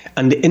in,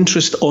 and the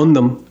interest on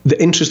them,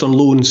 the interest on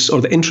loans, or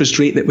the interest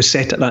rate that was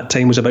set at that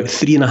time was about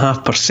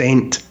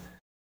 3.5%.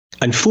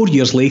 And 4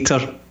 years later,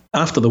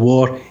 after the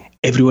war,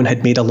 everyone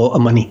had made a lot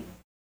of money.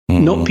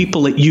 Not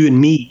people like you and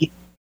me,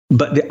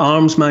 but the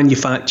arms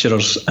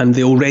manufacturers and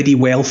the already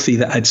wealthy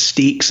that had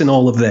stakes in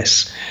all of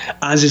this,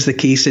 as is the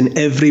case in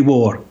every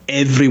war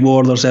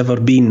there's ever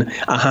been.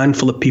 A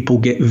handful of people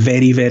get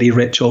very, very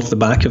rich off the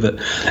back of it.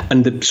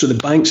 And so the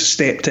banks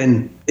stepped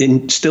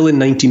still in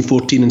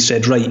 1914 and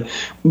said, right,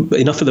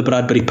 enough of the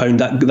Bradbury pound.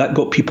 That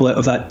got people out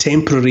of that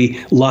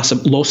temporary loss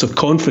of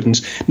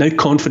confidence. Now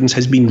confidence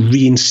has been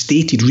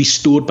reinstated,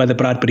 restored by the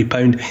Bradbury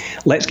pound.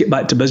 Let's get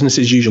back to business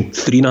as usual.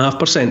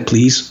 3.5%,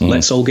 please.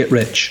 Let's all get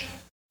rich.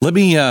 Let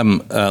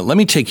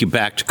me take you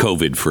back to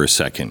COVID for a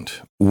second.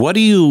 What do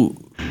you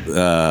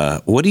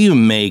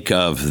make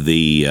of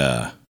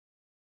the?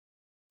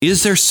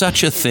 Is there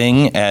such a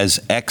thing as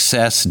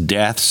excess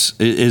deaths?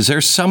 Is there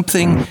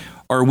something?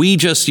 Are we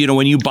just,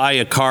 when you buy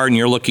a car and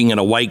you're looking at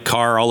a white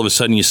car, all of a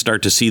sudden you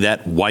start to see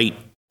that white,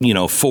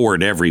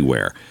 Ford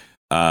everywhere?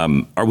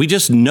 Are we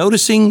just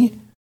noticing,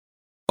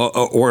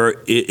 or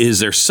is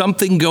there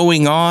something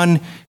going on?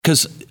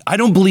 Because I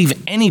don't believe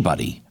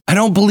anybody.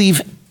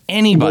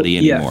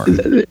 Anymore.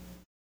 Yeah.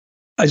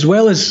 As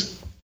well as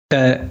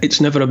it's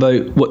never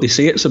about what they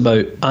say it's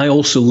about, I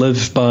also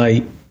live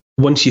by,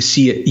 once you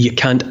see it, you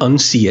can't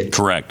unsee it.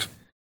 Correct.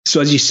 So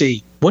as you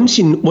say, once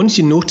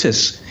you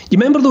notice, you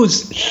remember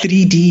those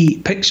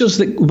 3D pictures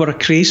that were a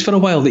craze for a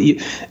while,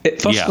 that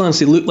at first glance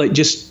they looked like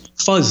just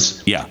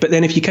fuzz. Yeah. But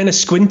then if you kind of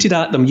squinted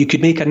at them, you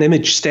could make an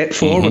image step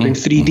forward in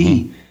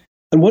 3D.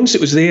 And once it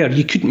was there,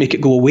 you couldn't make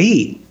it go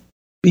away.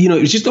 It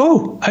was just,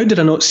 how did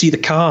I not see the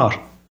car?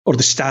 Or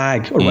the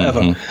stag, or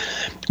whatever.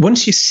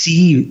 Once you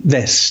see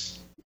this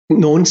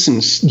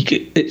nonsense,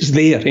 it's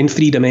there in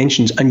 3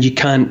 dimensions, and you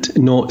can't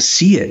not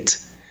see it.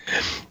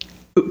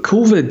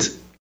 COVID,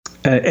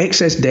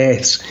 excess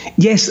deaths.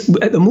 Yes,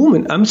 at the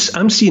moment,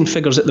 I'm seeing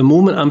figures at the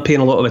moment. I'm paying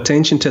a lot of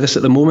attention to this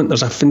at the moment.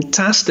 There's a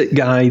fantastic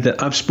guy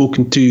that I've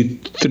spoken to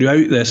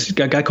throughout this, a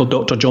guy called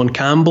Dr. John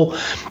Campbell.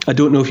 I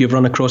don't know if you've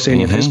run across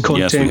any of his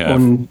content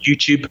on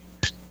YouTube.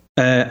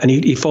 And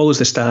he follows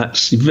the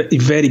stats.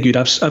 He's very good.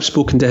 I've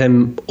spoken to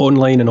him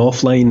online and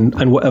offline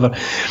and whatever.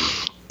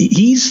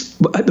 He's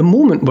at the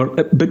moment,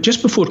 but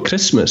just before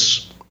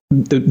Christmas,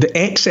 the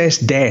excess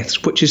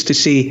deaths, which is to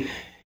say,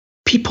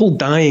 people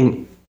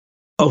dying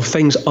of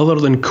things other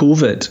than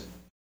COVID,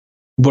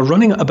 were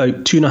running at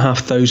about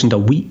 2,500 a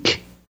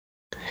week.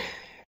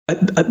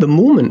 At the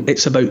moment,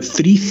 it's about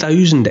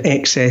 3,000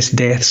 excess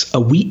deaths a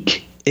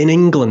week in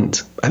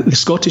England. The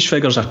Scottish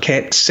figures are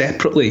kept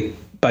separately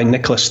by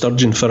Nicola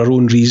Sturgeon for her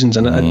own reasons,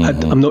 and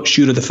I'm not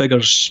sure of the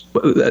figures,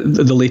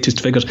 the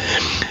latest figures,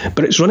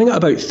 but it's running at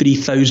about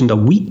 3,000 a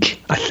week,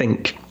 I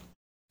think,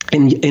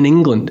 in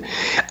England,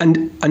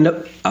 and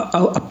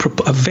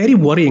a very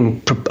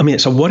worrying. I mean,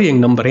 it's a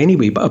worrying number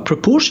anyway, but a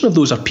proportion of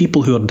those are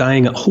people who are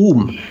dying at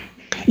home.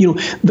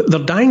 They're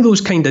dying those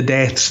kind of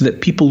deaths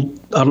that people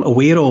aren't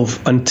aware of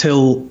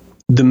until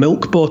the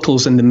milk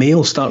bottles in the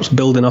mail starts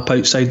building up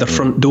outside their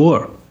front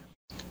door.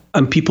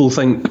 And people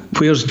think,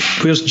 where's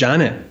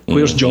Janet?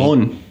 Where's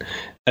John?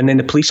 And then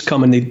the police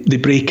come and they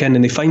break in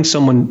and they find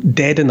someone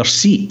dead in their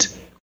seat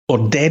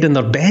or dead in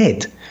their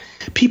bed.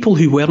 People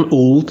who weren't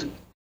old,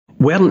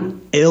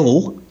 weren't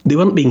ill, they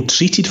weren't being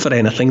treated for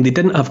anything, they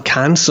didn't have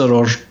cancer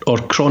or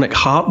chronic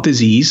heart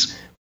disease,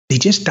 they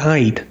just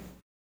died.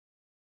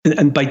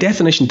 And by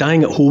definition,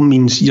 dying at home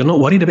means you're not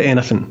worried about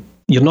anything.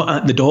 You're not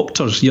at the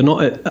doctors, you're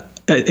not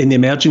in the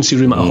emergency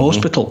room at a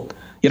hospital.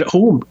 You're at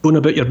home, going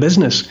about your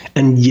business,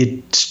 and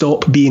you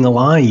stop being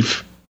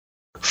alive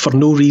for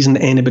no reason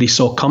that anybody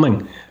saw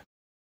coming.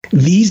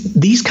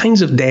 These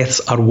kinds of deaths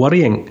are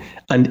worrying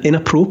and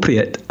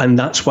inappropriate, and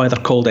that's why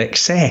they're called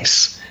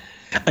excess.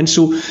 And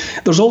so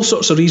there's all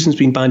sorts of reasons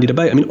being bandied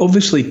about. I mean,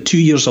 obviously, 2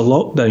 years of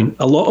lockdown,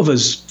 a lot of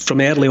us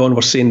from early on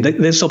were saying that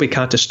this will be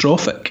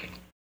catastrophic.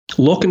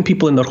 Locking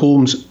people in their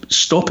homes,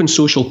 stopping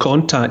social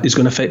contact is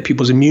going to affect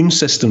people's immune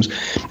systems.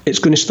 It's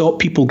going to stop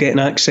people getting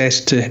access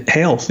to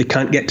health. They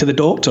can't get to the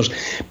doctors.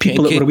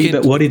 People that were a wee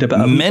bit worried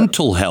about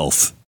mental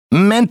health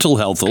alone. Mental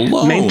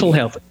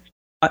health.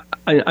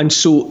 And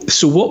so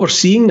what we're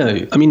seeing now,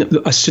 I mean,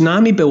 a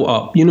tsunami built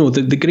up. You know,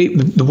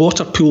 the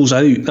water pools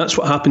out. That's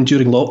what happened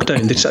during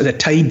lockdown. The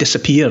tide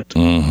disappeared,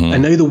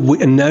 and now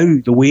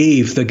the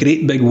wave, the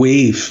great big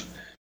wave,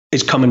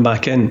 is coming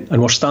back in,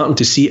 and we're starting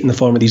to see it in the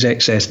form of these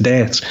excess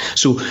deaths.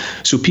 So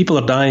people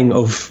are dying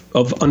of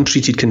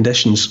untreated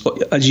conditions.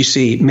 As you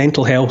say,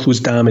 mental health was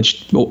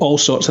damaged, all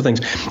sorts of things.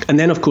 And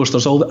then, of course,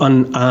 there's all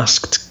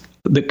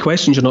the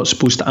questions you're not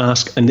supposed to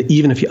ask, and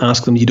even if you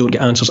ask them, you don't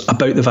get answers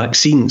about the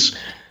vaccines.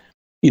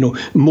 You know,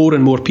 more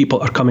and more people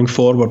are coming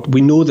forward.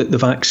 We know that the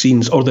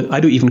vaccines, I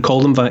don't even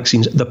call them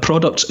vaccines, the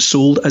products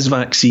sold as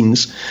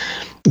vaccines,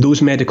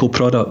 those medical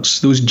products,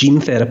 those gene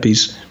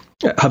therapies,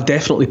 have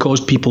definitely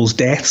caused people's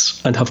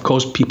deaths and have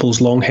caused people's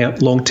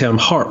long-term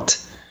hurt.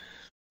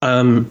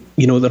 You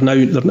know, they're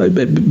now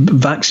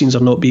vaccines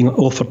are not being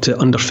offered to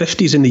under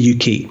 50s in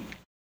the UK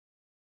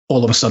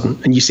all of a sudden.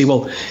 And you say,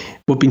 well,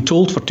 we've been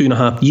told for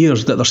 2.5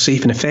 years that they're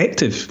safe and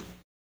effective.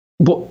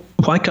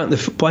 Why can't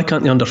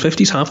the under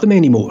 50s have them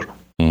anymore?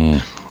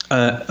 And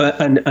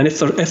if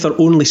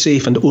they're only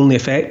safe and only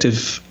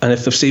effective, and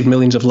if they've saved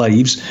millions of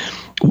lives,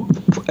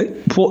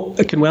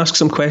 can we ask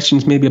some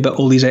questions maybe about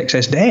all these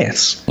excess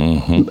deaths?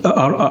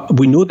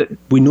 We know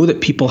that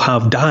people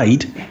have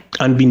died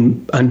and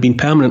been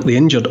permanently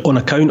injured on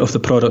account of the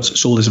products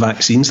sold as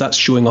vaccines. That's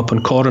showing up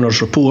on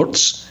coroners'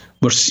 reports.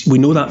 We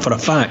know that for a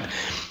fact.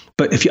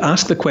 But if you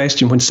ask the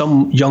question when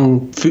some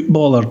young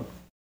footballer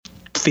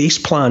face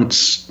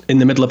plants in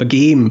the middle of a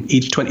game,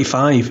 age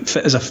 25,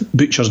 fit as a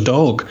butcher's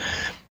dog,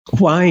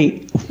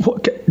 why?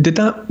 Could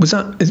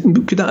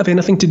that have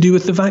anything to do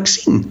with the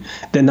vaccine?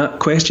 Then that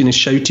question is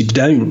shouted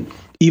down,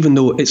 even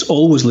though it's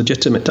always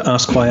legitimate to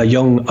ask why a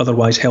young,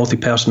 otherwise healthy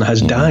person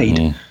has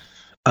died.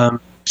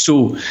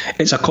 So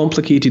it's a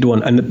complicated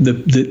one, and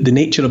the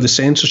nature of the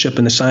censorship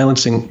and the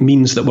silencing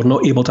means that we're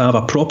not able to have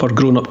a proper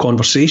grown-up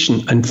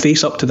conversation and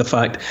face up to the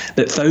fact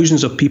that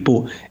thousands of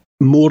people,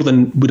 more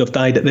than would have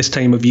died at this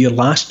time of year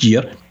last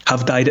year,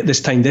 have died at this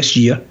time this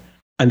year,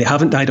 and they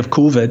haven't died of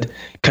COVID.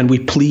 Can we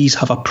please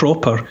have a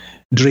proper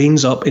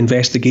drains-up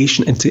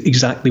investigation into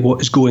exactly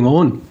what is going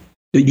on?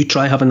 You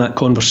try having that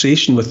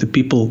conversation with the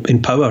people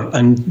in power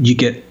and you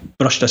get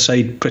brushed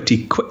aside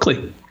pretty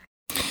quickly.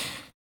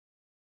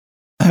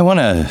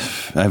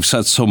 I've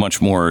said so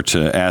much more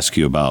to ask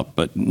you about,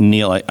 but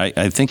Neil,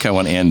 I think I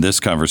want to end this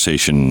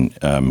conversation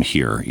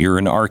here. You're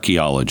an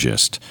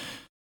archaeologist,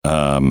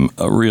 a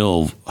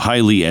real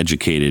highly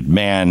educated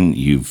man.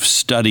 You've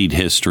studied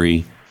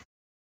history.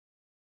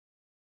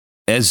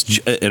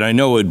 And I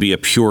know it would be a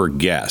pure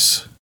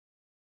guess,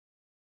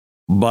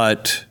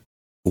 but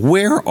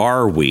where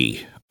are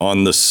we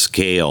on the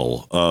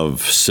scale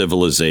of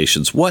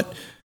civilizations?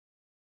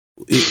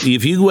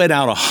 If you went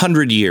out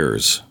 100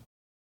 years,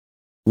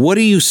 what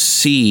do you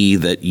see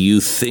that you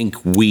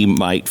think we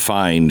might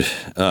find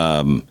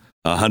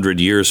 100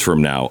 years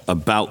from now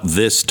about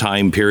this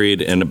time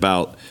period and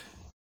about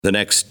the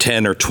next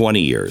 10 or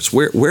 20 years?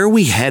 Where are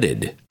we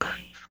headed?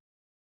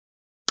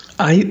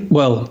 I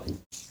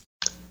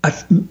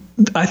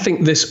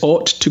think this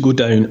ought to go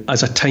down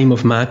as a time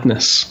of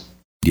madness.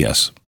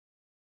 Yes.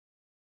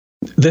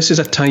 This is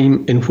a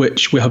time in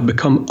which we have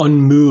become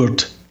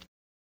unmoored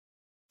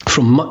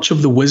from much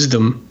of the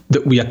wisdom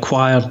that we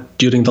acquired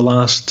during the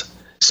last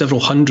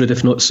several hundred,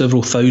 if not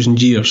several thousand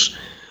years.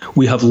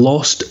 We have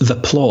lost the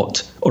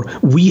plot, or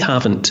we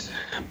haven't,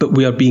 but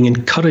we are being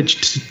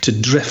encouraged to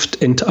drift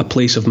into a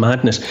place of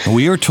madness.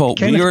 We are told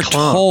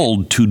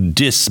to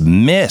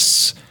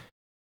dismiss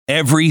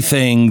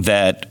everything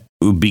that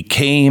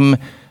became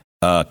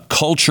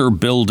culture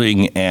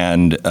building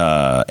and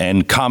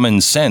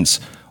common sense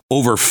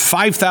over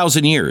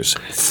 5,000 years.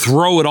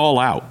 Throw it all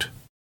out.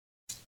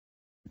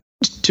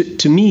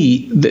 To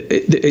me,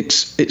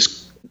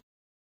 it's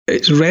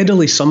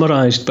readily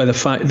summarised by the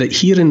fact that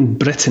here in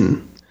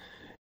Britain,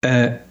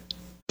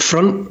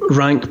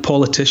 front-rank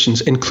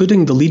politicians,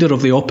 including the leader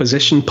of the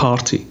opposition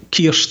party,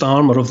 Keir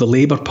Starmer of the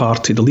Labour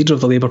Party, the leader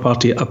of the Labour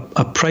Party,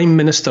 a prime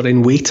minister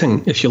in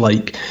waiting, if you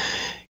like,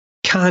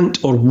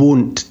 can't or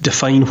won't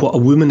define what a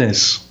woman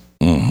is.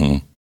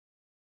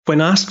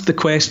 When asked the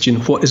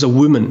question, what is a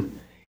woman,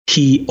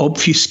 he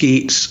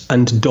obfuscates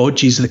and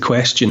dodges the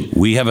question.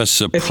 We have a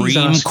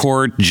Supreme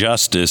Court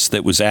justice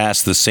that was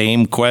asked the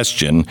same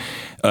question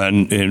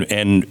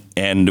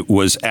and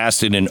was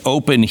asked in an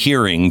open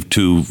hearing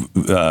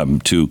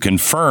to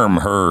confirm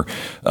her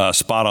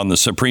spot on the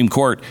Supreme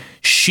Court.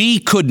 She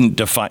couldn't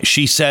define.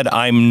 She said,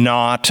 "I'm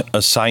not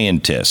a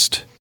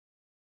scientist."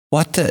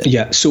 What the?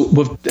 Yeah, so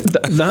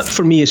that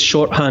for me is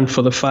shorthand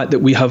for the fact that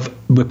we have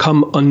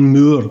become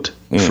unmoored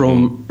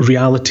from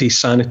reality,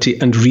 sanity,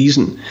 and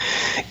reason.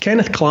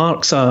 Kenneth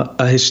Clarke's a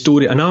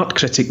historian, an art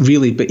critic,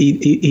 really, but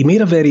he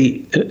made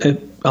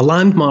a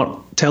landmark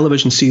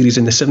television series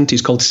in the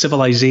 70s called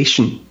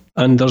Civilization,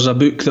 and there's a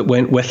book that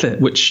went with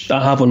it, which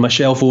I have on my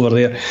shelf over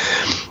there.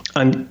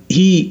 And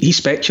he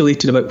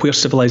speculated about where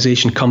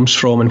civilization comes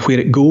from and where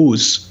it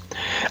goes.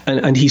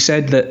 And he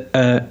said that,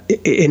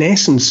 in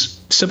essence,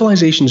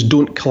 civilizations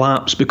don't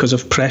collapse because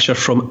of pressure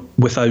from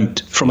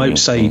without, from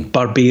outside,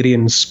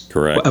 barbarians,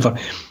 whatever.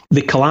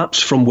 They collapse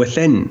from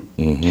within.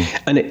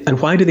 And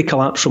why do they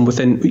collapse from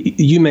within?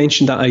 You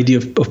mentioned that idea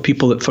of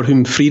people for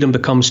whom freedom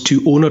becomes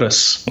too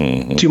onerous,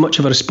 too much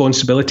of a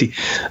responsibility.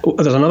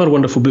 There's another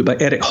wonderful book by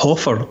Eric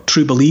Hoffer,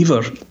 True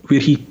Believer, where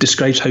he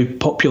describes how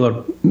popular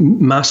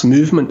mass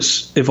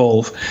movements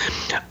evolve.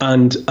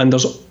 And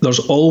there's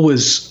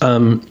always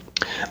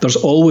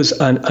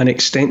an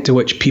extent to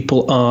which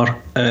people are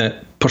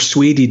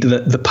persuaded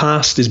that the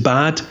past is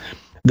bad,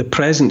 the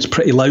present's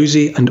pretty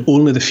lousy, and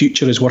only the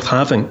future is worth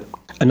having.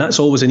 And that's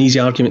always an easy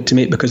argument to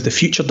make because the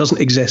future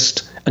doesn't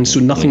exist, and so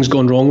nothing's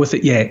gone wrong with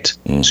it yet.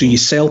 So you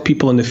sell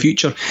people in the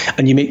future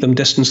and you make them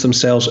distance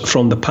themselves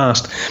from the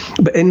past.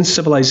 But in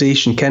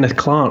Civilization, Kenneth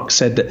Clarke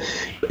said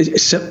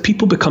that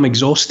people become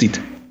exhausted,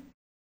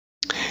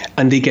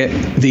 and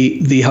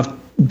they have,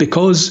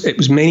 because it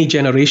was many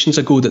generations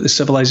ago that the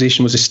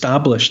civilization was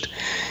established,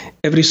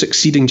 every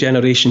succeeding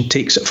generation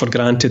takes it for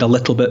granted a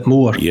little bit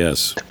more.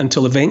 Yes.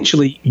 Until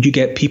eventually you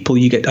get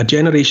a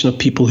generation of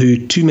people who,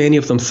 too many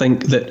of them,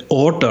 think that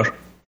order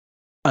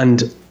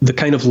and the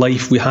kind of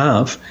life we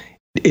have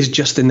is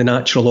just in the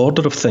natural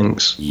order of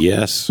things.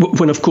 Yes.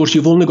 When, of course,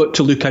 you've only got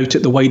to look out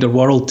at the wider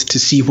world to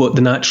see what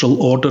the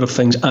natural order of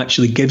things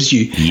actually gives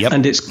you. Yep.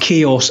 And it's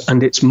chaos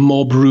and it's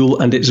mob rule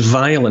and it's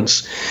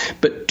violence.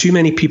 But too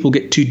many people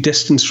get too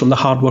distanced from the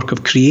hard work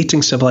of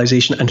creating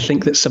civilization and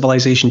think that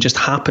civilization just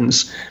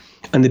happens.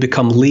 And they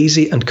become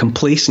lazy and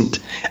complacent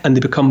and they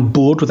become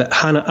bored with it.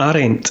 Hannah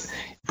Arendt,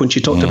 when she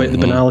talked about the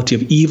banality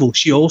of evil,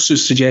 she also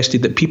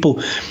suggested that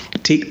people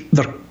take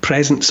their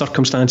present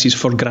circumstances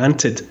for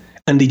granted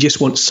and they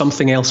just want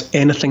something else,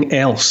 anything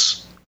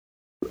else.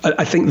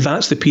 I think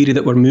that's the period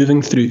that we're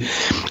moving through.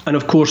 And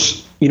of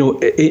course,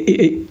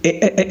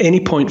 at any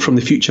point from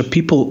the future,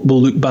 people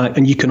will look back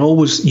and you can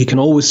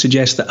always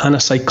suggest that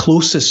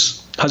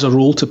anacyclosis has a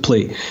role to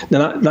play.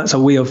 Now that's a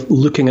way of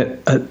looking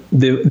at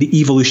the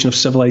evolution of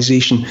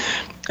civilization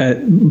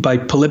by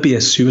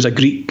Polybius, who was a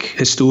Greek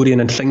historian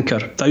and thinker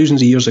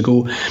thousands of years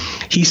ago.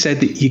 He said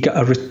that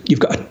you've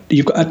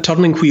got a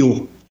turning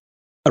wheel,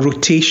 a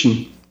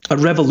rotation, a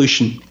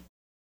revolution.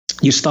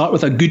 You start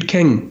with a good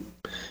king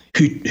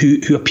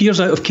who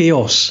appears out of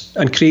chaos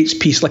and creates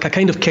peace, like a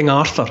kind of King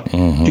Arthur,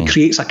 who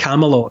creates a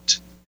Camelot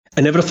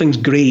and everything's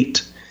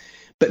great.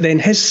 But then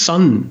his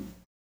son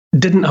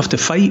didn't have to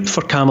fight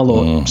for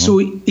Camelot, so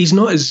he's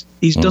not as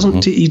he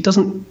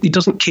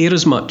doesn't care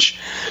as much.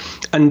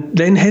 And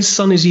then his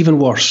son is even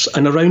worse,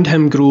 and around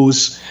him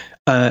grows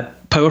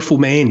powerful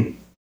men,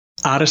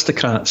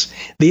 aristocrats.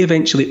 They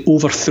eventually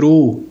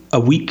overthrow a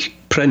weak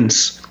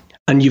prince,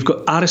 and you've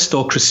got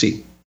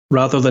aristocracy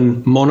rather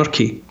than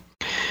monarchy.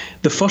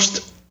 The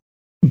first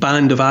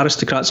band of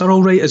aristocrats are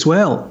all right as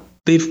well.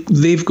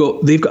 They've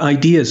got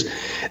ideas.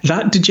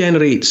 That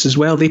degenerates as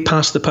well. They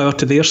pass the power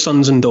to their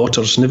sons and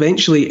daughters, and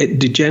eventually it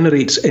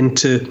degenerates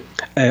into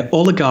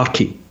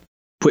oligarchy,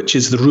 which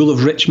is the rule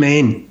of rich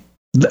men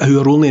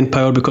who are only in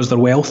power because they're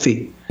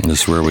wealthy.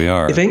 That's where we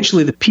are.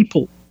 Eventually the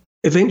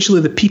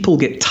people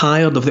get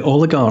tired of the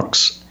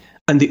oligarchs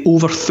and they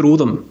overthrow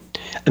them,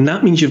 and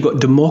that means you've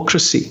got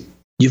democracy.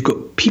 You've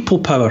got people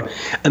power.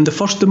 And the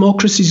first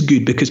democracy is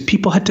good because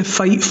people had to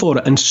fight for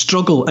it and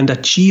struggle and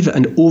achieve it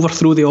and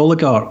overthrow the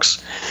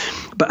oligarchs.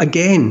 But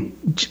again,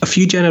 a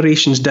few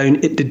generations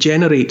down, it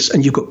degenerates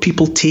and you've got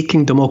people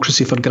taking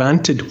democracy for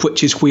granted,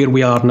 which is where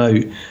we are now.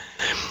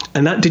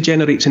 And that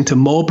degenerates into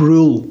mob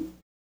rule.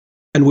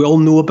 And we all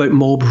know about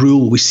mob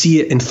rule. We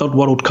see it in third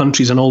world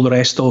countries and all the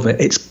rest of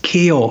it. It's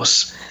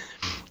chaos.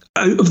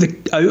 Out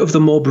of the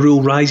mob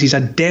rule rises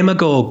a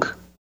demagogue,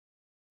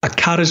 a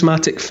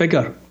charismatic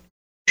figure,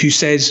 who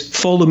says,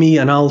 follow me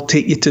and I'll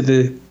take you to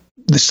the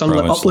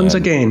sunlit uplands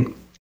again.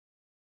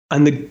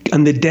 And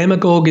the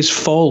demagogue is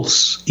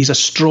false. He's a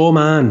straw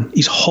man.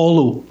 He's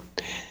hollow.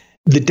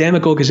 The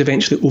demagogue is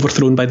eventually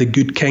overthrown by the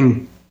good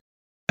king.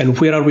 And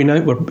where are we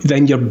now?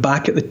 Then you're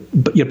back at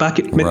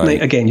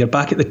midnight again. You're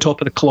back at the top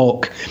of the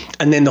clock.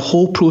 And then the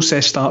whole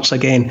process starts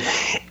again.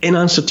 In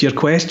answer to your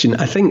question,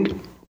 I think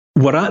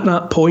we're at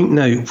that point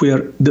now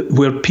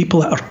where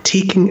people are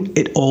taking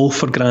it all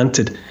for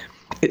granted.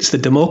 It's the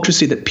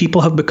democracy that people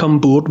have become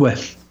bored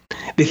with.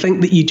 They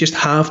think that you just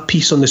have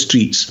peace on the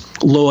streets,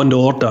 law and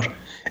order,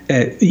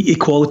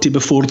 equality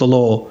before the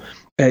law,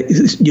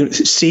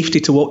 safety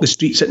to walk the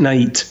streets at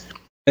night,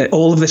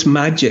 all of this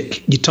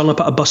magic. You turn up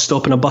at a bus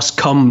stop and a bus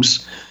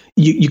comes.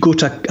 You go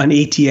to an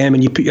ATM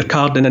and you put your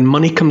card in and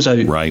money comes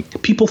out. Right.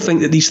 People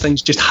think that these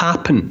things just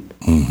happen.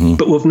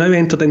 But we've now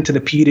entered into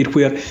the period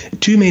where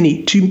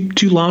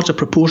too large a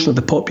proportion of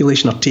the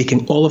population are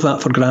taking all of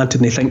that for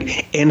granted, and they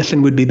think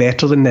anything would be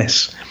better than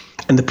this.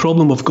 And the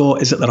problem we've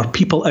got is that there are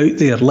people out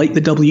there like the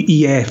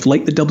WEF,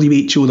 like the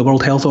WHO, the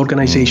World Health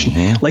Organization,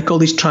 like all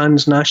these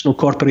transnational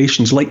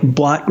corporations, like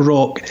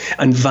BlackRock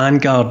and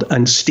Vanguard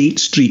and State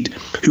Street,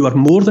 who are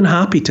more than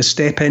happy to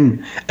step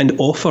in and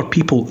offer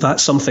people that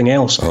something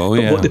else.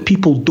 But what the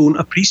people don't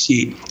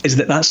appreciate is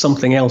that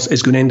something else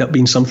is going to end up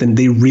being something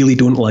they really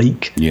don't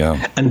like.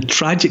 Yeah. And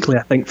tragically,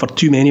 I think for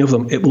too many of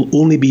them, it will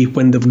only be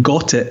when they've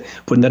got it,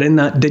 when they're in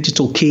that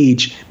digital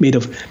cage made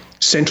of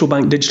central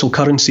bank digital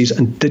currencies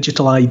and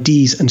digital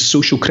IDs and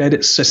social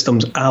credit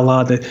systems a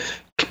la the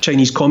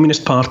Chinese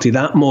Communist Party,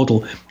 that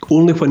model,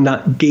 only when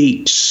that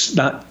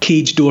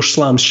cage door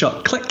slams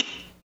shut, click,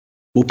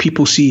 will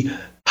people see,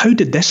 how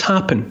did this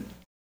happen?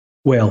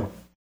 Well,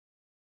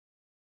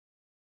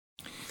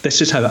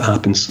 this is how it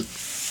happens.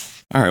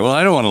 All right, well,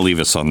 I don't want to leave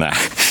us on that.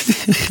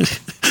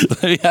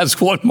 Let me ask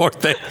one more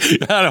thing.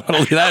 I don't want to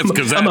leave that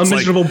because I'm a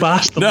miserable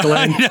bastard, no,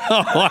 Glenn.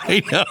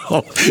 I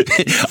know.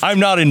 I'm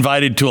not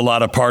invited to a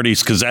lot of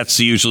parties because that's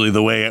usually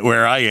the way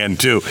where I end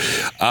too.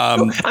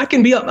 I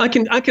can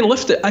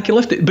lift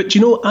it. But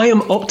I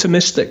am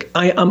optimistic.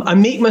 I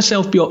make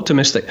myself be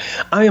optimistic.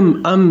 I'm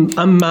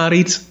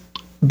married.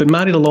 Been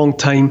married a long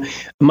time.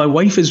 My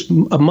wife is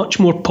a much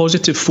more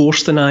positive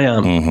force than I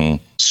am.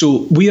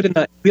 So we're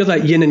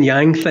that yin and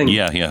yang thing.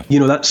 Yeah.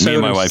 That me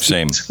and my wife,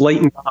 same.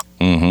 Light and dark.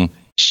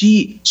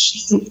 She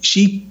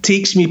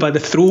takes me by the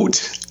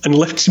throat and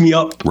lifts me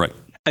up. Right.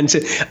 And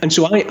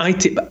so I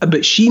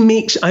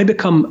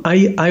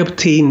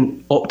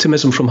obtain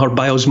optimism from her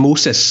by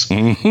osmosis.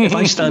 If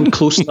I stand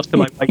close enough to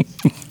my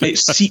wife, it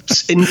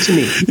seeps into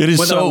me. It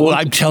is so.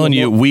 I'm telling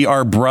you, we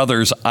are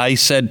brothers. I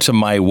said to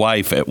my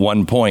wife at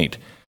one point,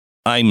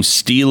 I'm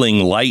stealing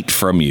light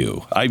from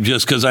you.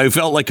 Because I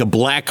felt like a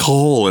black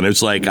hole, and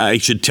it's like, I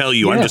should tell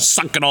you, I'm just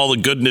sucking all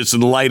the goodness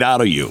and the light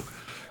out of you.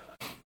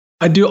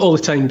 I do it all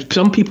the time.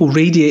 Some people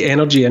radiate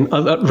energy, and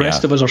the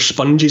rest of us are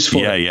sponges for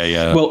it.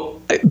 Yeah. Well,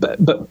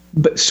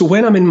 but so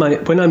when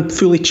I'm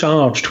fully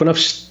charged, when I've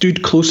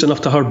stood close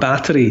enough to her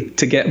battery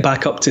to get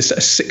back up to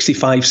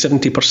 65,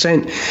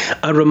 70%,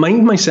 I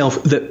remind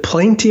myself that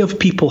plenty of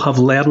people have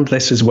learned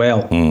this as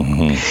well.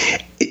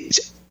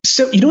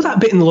 So that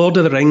bit in Lord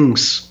of the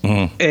Rings,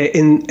 when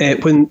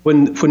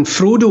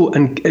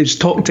Frodo is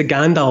talking to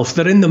Gandalf,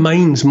 they're in the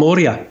mines,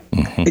 Moria.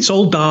 It's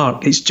all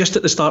dark. It's just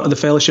at the start of the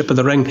Fellowship of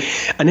the Ring,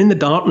 and in the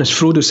darkness,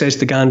 Frodo says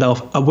to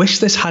Gandalf, "I wish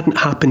this hadn't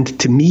happened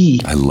to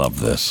me. I love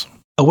this.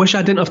 I wish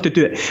I didn't have to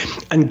do it."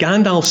 And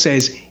Gandalf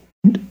says,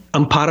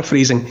 I'm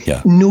paraphrasing,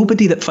 yeah,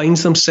 nobody that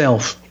finds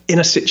themselves in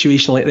a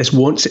situation like this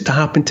wants it to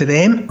happen to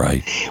them.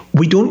 Right.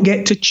 We don't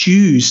get to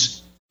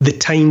choose the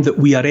time that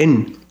we are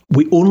in.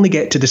 We only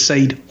get to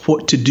decide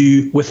what to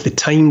do with the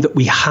time that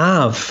we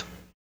have.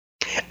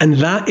 And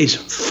that is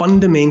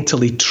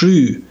fundamentally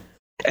true.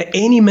 At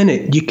any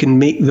minute, you can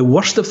make the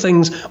worst of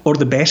things or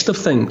the best of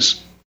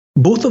things.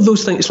 Both of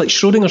those things, it's like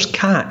Schrodinger's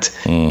cat.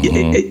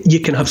 You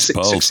can have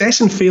success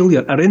and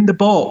failure are in the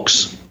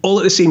box all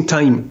at the same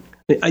time.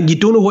 And you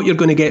don't know what you're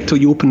going to get till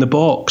you open the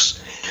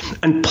box.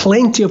 And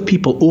plenty of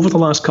people over the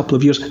last couple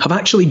of years have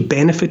actually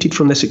benefited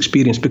from this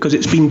experience because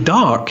it's been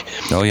dark,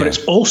 but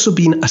it's also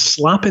been a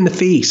slap in the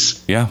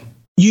face. Yeah.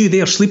 You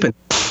there sleeping.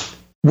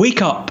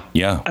 Wake up.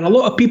 Yeah. And a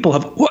lot of people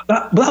have, what?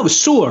 That was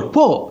sore.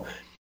 What?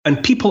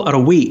 And people are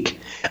awake.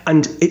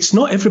 And it's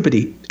not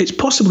everybody. It's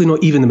possibly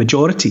not even the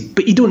majority.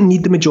 But you don't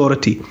need the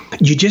majority.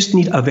 You just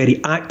need a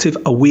very active,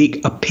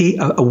 awake,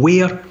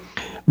 aware,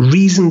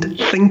 reasoned,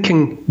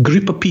 thinking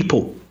group of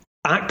people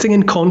acting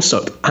in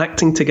concert,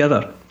 acting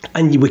together.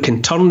 And we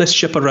can turn this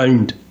ship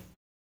around.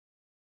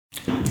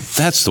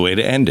 That's the way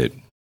to end it.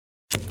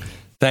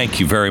 Thank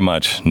you very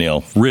much,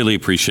 Neil. Really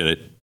appreciate it.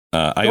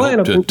 I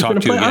hope to talk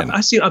to you again. I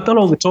see. I've done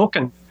all the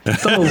talking. I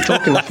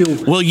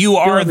feel. Well, you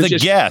are the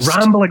guest.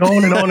 Rambling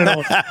on and on and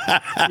on.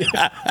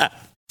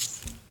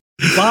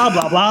 Blah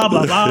blah blah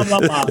blah blah blah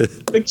blah.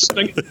 Big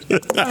stink.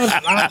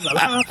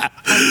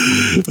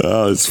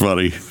 Oh, it's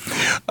funny.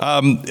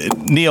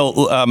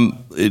 Neil,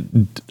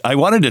 I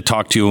wanted to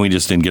talk to you, and we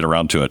just didn't get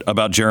around to it,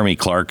 about Jeremy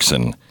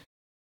Clarkson.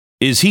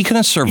 Is he going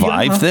to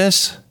survive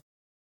this?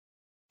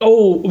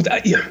 Oh,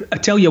 I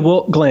tell you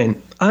what,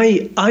 Glenn,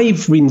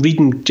 I've been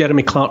reading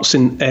Jeremy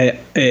Clarkson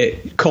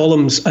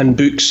columns and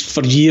books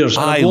for years.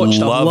 I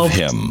love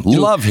him.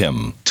 Love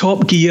him.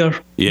 Top Gear.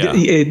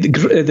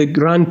 the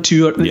Grand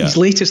Tour, his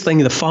latest thing,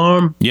 The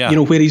Farm,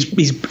 where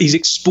he's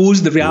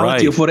exposed the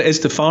reality of what it is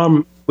to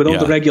farm with all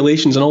the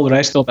regulations and all the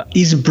rest of it.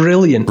 He's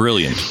brilliant.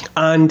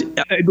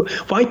 And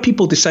why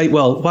people decide,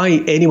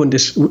 why anyone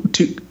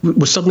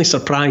was suddenly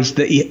surprised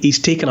that he's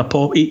taken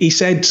he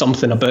said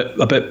something about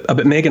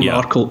Meghan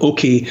Markle,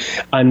 okay,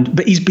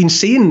 but he's been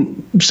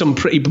saying some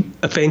pretty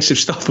offensive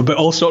stuff about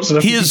all sorts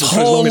of his people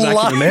for as long as I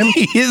can remember.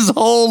 His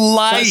whole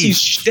life. That's his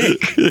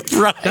shtick.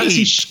 Right. That's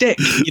his shtick.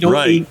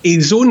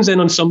 He zones in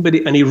on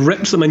somebody and he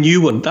rips them a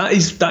new one. That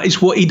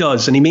is what he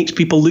does, and he makes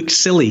people look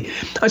silly.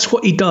 That's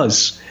what he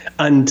does.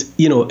 And,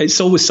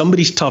 it's always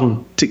somebody's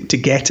turn to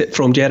get it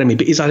from Jeremy.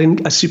 But he's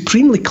a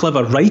supremely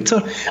clever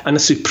writer and a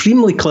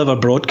supremely clever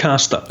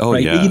broadcaster. Oh,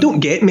 right? yeah. But you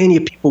don't get many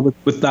people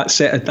with that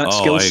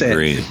skill set. I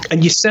agree.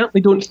 And you certainly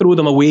don't throw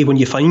them away when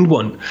you find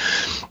one.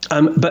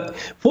 But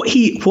what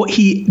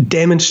he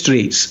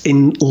demonstrates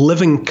in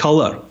living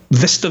colour,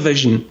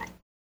 VistaVision,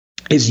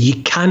 is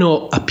you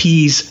cannot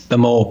appease the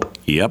mob.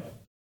 Yep.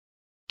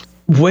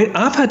 When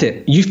I've had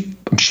it,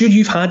 I'm sure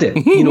you've had it.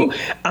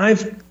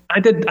 I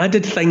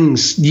did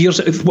things years,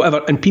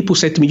 whatever, and people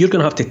said to me, "You're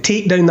going to have to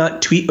take down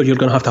that tweet, or you're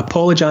going to have to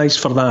apologise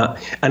for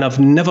that." And I've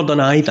never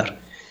done either.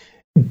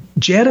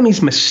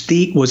 Jeremy's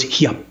mistake was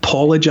he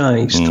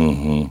apologised,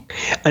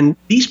 and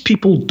these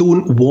people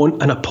don't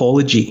want an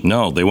apology.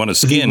 No, they want a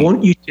skin. They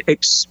want you to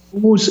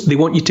expose. They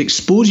want you to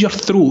expose your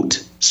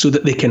throat so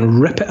that they can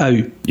rip it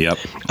out. Yep.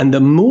 And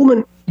the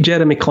moment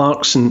Jeremy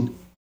Clarkson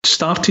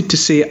started to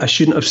say, "I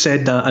shouldn't have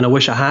said that and I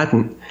wish I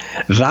hadn't,"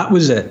 that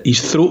was it. His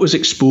throat was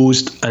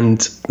exposed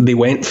and they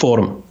went for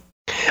him.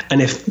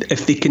 And if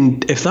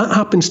that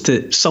happens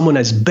to someone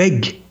as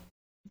big,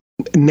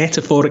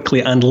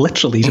 metaphorically and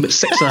literally, he's about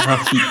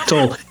 6.5 feet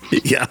tall.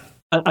 Yeah.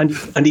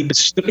 And he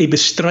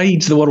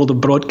bestrides the world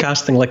of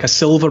broadcasting like a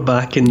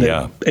silverback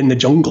in the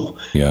jungle.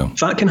 Yeah. If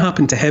that can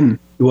happen to him,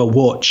 we'll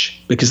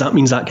watch, because that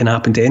means that can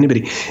happen to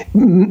anybody.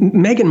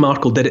 Meghan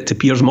Markle did it to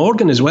Piers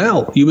Morgan as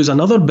well. He was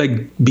another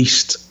big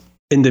beast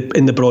in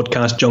the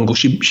broadcast jungle.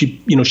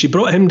 She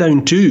brought him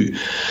down too.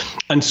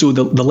 And so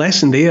the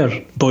lesson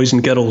there, boys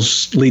and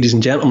girls, ladies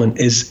and gentlemen,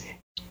 is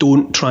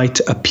don't try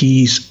to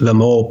appease the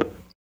mob.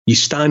 You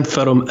stand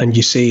firm and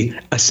you say,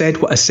 "I said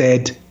what I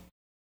said.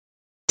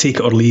 Take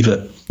it or leave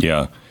it."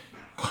 Yeah.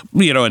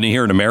 And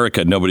here in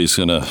America, nobody's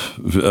going to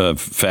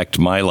affect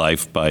my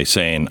life by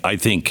saying, I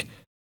think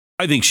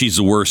she's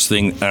the worst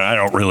thing. And I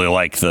don't really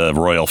like the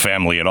royal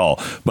family at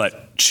all.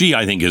 But she,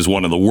 I think, is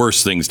one of the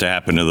worst things to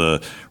happen to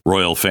the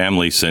royal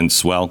family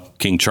since,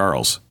 King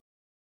Charles.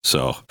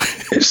 So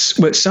it's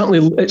certainly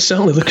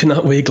looking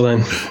that way,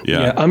 Glenn.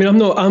 Yeah. I mean,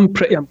 I'm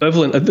pretty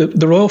ambivalent.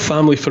 The royal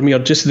family for me are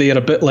just there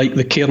a bit like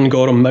the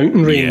Cairngorm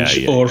mountain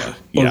range or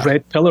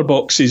red pillar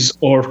boxes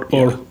or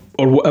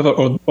whatever,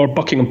 or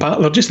Buckingham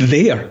Palace. They're just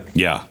there.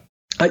 Yeah.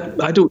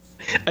 I don't,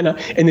 and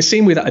in the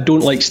same way that I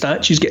don't like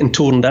statues getting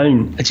torn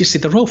down, I just say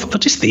they're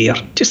just there.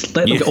 Just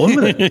let them get on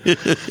with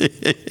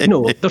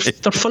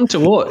it. They're fun to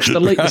watch. They're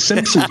like The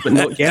Simpsons, but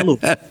not yellow.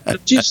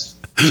 Just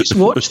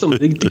watch them,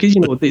 because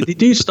they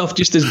do stuff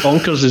just as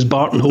bonkers as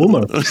Bart and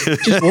Homer.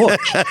 Just watch.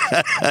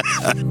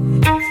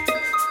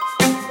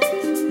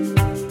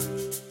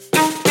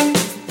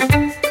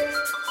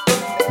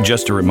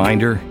 Just a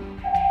reminder,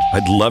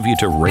 I'd love you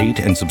to rate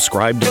and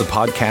subscribe to the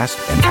podcast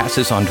and pass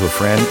this on to a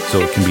friend so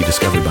it can be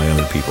discovered by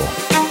other people.